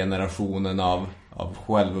den här generationen av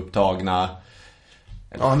självupptagna.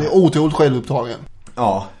 Ja, han är otroligt självupptagen.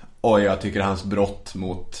 Ja, och jag tycker hans brott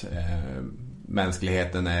mot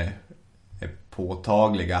mänskligheten är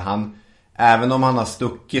påtagliga. Även om han har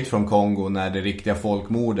stuckit från Kongo när det riktiga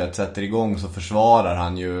folkmordet sätter igång, så försvarar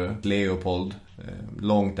han ju Leopold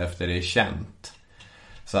långt efter det är känt.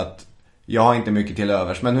 Så att jag har inte mycket till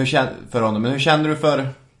övers för honom. Men hur känner du för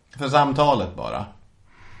samtalet bara?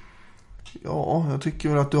 Ja, jag tycker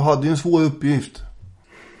väl att du hade en svår uppgift.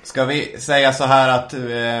 Ska vi säga så här att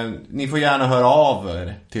ni får gärna höra av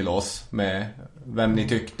er till oss med vem ni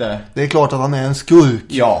tyckte. Det är klart att han är en skurk.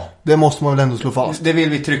 Ja. Det måste man väl ändå slå fast. Det vill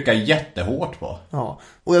vi trycka jättehårt på. Ja.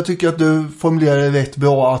 Och jag tycker att du formulerar det rätt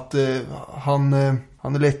bra att han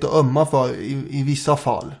är lätt att ömma för i vissa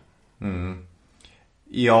fall.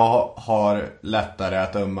 Jag har lättare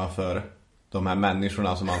att ömma för de här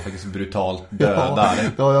människorna som han faktiskt brutalt dödar.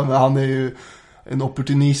 Ja, men han är ju en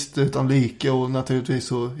opportunist utan like, och naturligtvis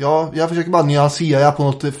så, ja, jag försöker bara nyansera på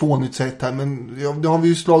något fånigt sätt här, men det har vi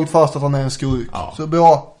ju slagit fast att han är en skurk. Ja. Så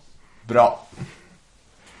bra.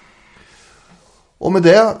 Och med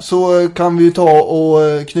det så kan vi ta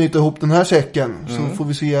och knyta ihop den här säcken. Så får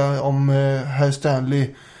vi se om herr Stanley,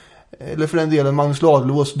 eller för den delen Magnus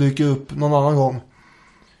Ladulås, dyker upp någon annan gång.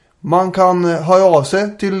 Man kan höra av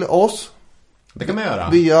sig till oss. Det kan man göra.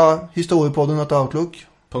 Via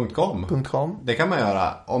historiepodden@outlook.com. Det kan man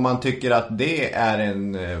göra. Om man tycker att det är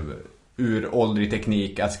en uråldrig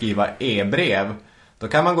teknik att skriva e-brev, då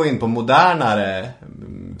kan man gå in på modernare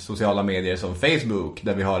sociala medier som Facebook,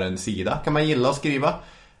 där vi har en sida. Kan man gilla och skriva.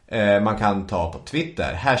 Man kan ta på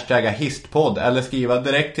Twitter, #histpodd, eller skriva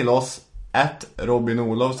direkt till oss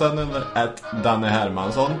 @RobinOlovsen eller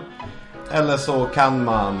 @DanneHermansson. Eller så kan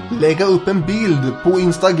man lägga upp en bild på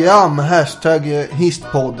Instagram,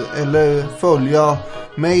 #histpodd, eller följa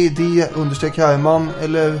mig, D_Herman,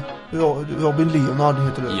 eller Robin Leonard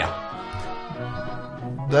heter det. Ja.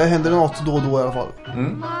 Där händer något då och då i alla fall.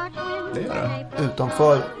 Det gör det.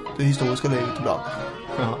 Utanför det historiska läget ibland.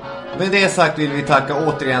 Ja. Med det sagt vill vi tacka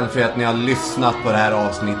återigen för att ni har lyssnat på det här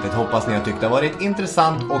avsnittet. Hoppas ni har tyckt det har varit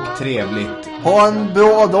intressant och trevligt. Ha en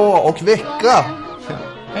bra dag och vecka!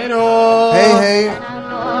 Hej då! Hej!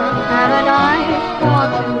 Paradise.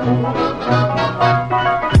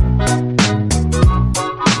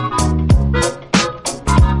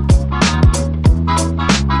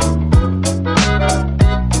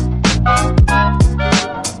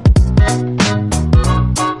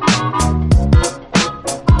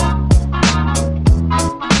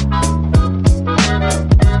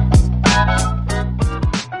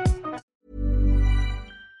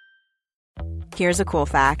 Here's a cool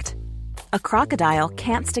fact. A crocodile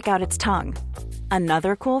can't stick out its tongue.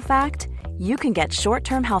 Another cool fact, you can get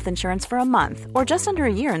short-term health insurance for a month or just under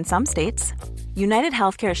a year in some states. United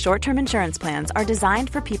Healthcare short-term insurance plans are designed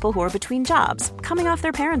for people who are between jobs, coming off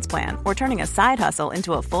their parents' plan, or turning a side hustle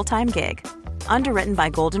into a full-time gig. Underwritten by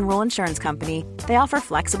Golden Rule Insurance Company, they offer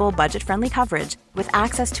flexible, budget-friendly coverage with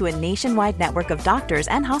access to a nationwide network of doctors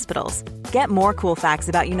and hospitals. Get more cool facts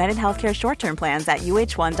about United Healthcare short-term plans at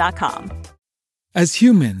uh1.com. As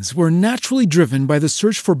humans, we're naturally driven by the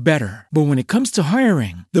search for better. But when it comes to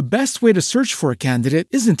hiring, the best way to search for a candidate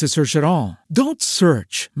isn't to search at all. Don't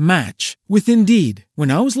search, match with Indeed.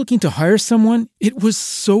 When I was looking to hire someone, it was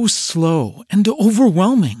so slow and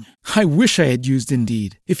overwhelming. I wish I had used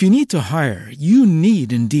Indeed. If you need to hire, you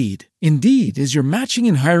need Indeed. Indeed is your matching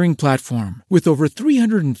and hiring platform with over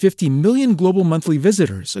 350 million global monthly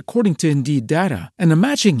visitors, according to Indeed data, and a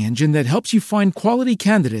matching engine that helps you find quality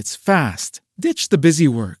candidates fast. Ditch the busy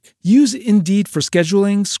work. Use Indeed for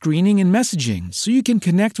scheduling, screening, and messaging so you can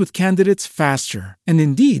connect with candidates faster. And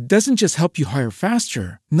Indeed doesn't just help you hire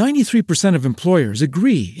faster. 93% of employers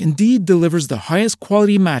agree Indeed delivers the highest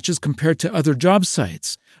quality matches compared to other job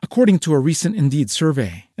sites, according to a recent Indeed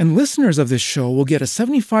survey. And listeners of this show will get a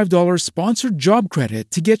 $75 sponsored job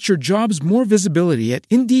credit to get your jobs more visibility at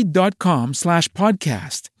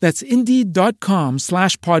Indeed.com/podcast. That's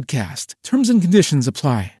Indeed.com/podcast. Terms and conditions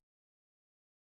apply.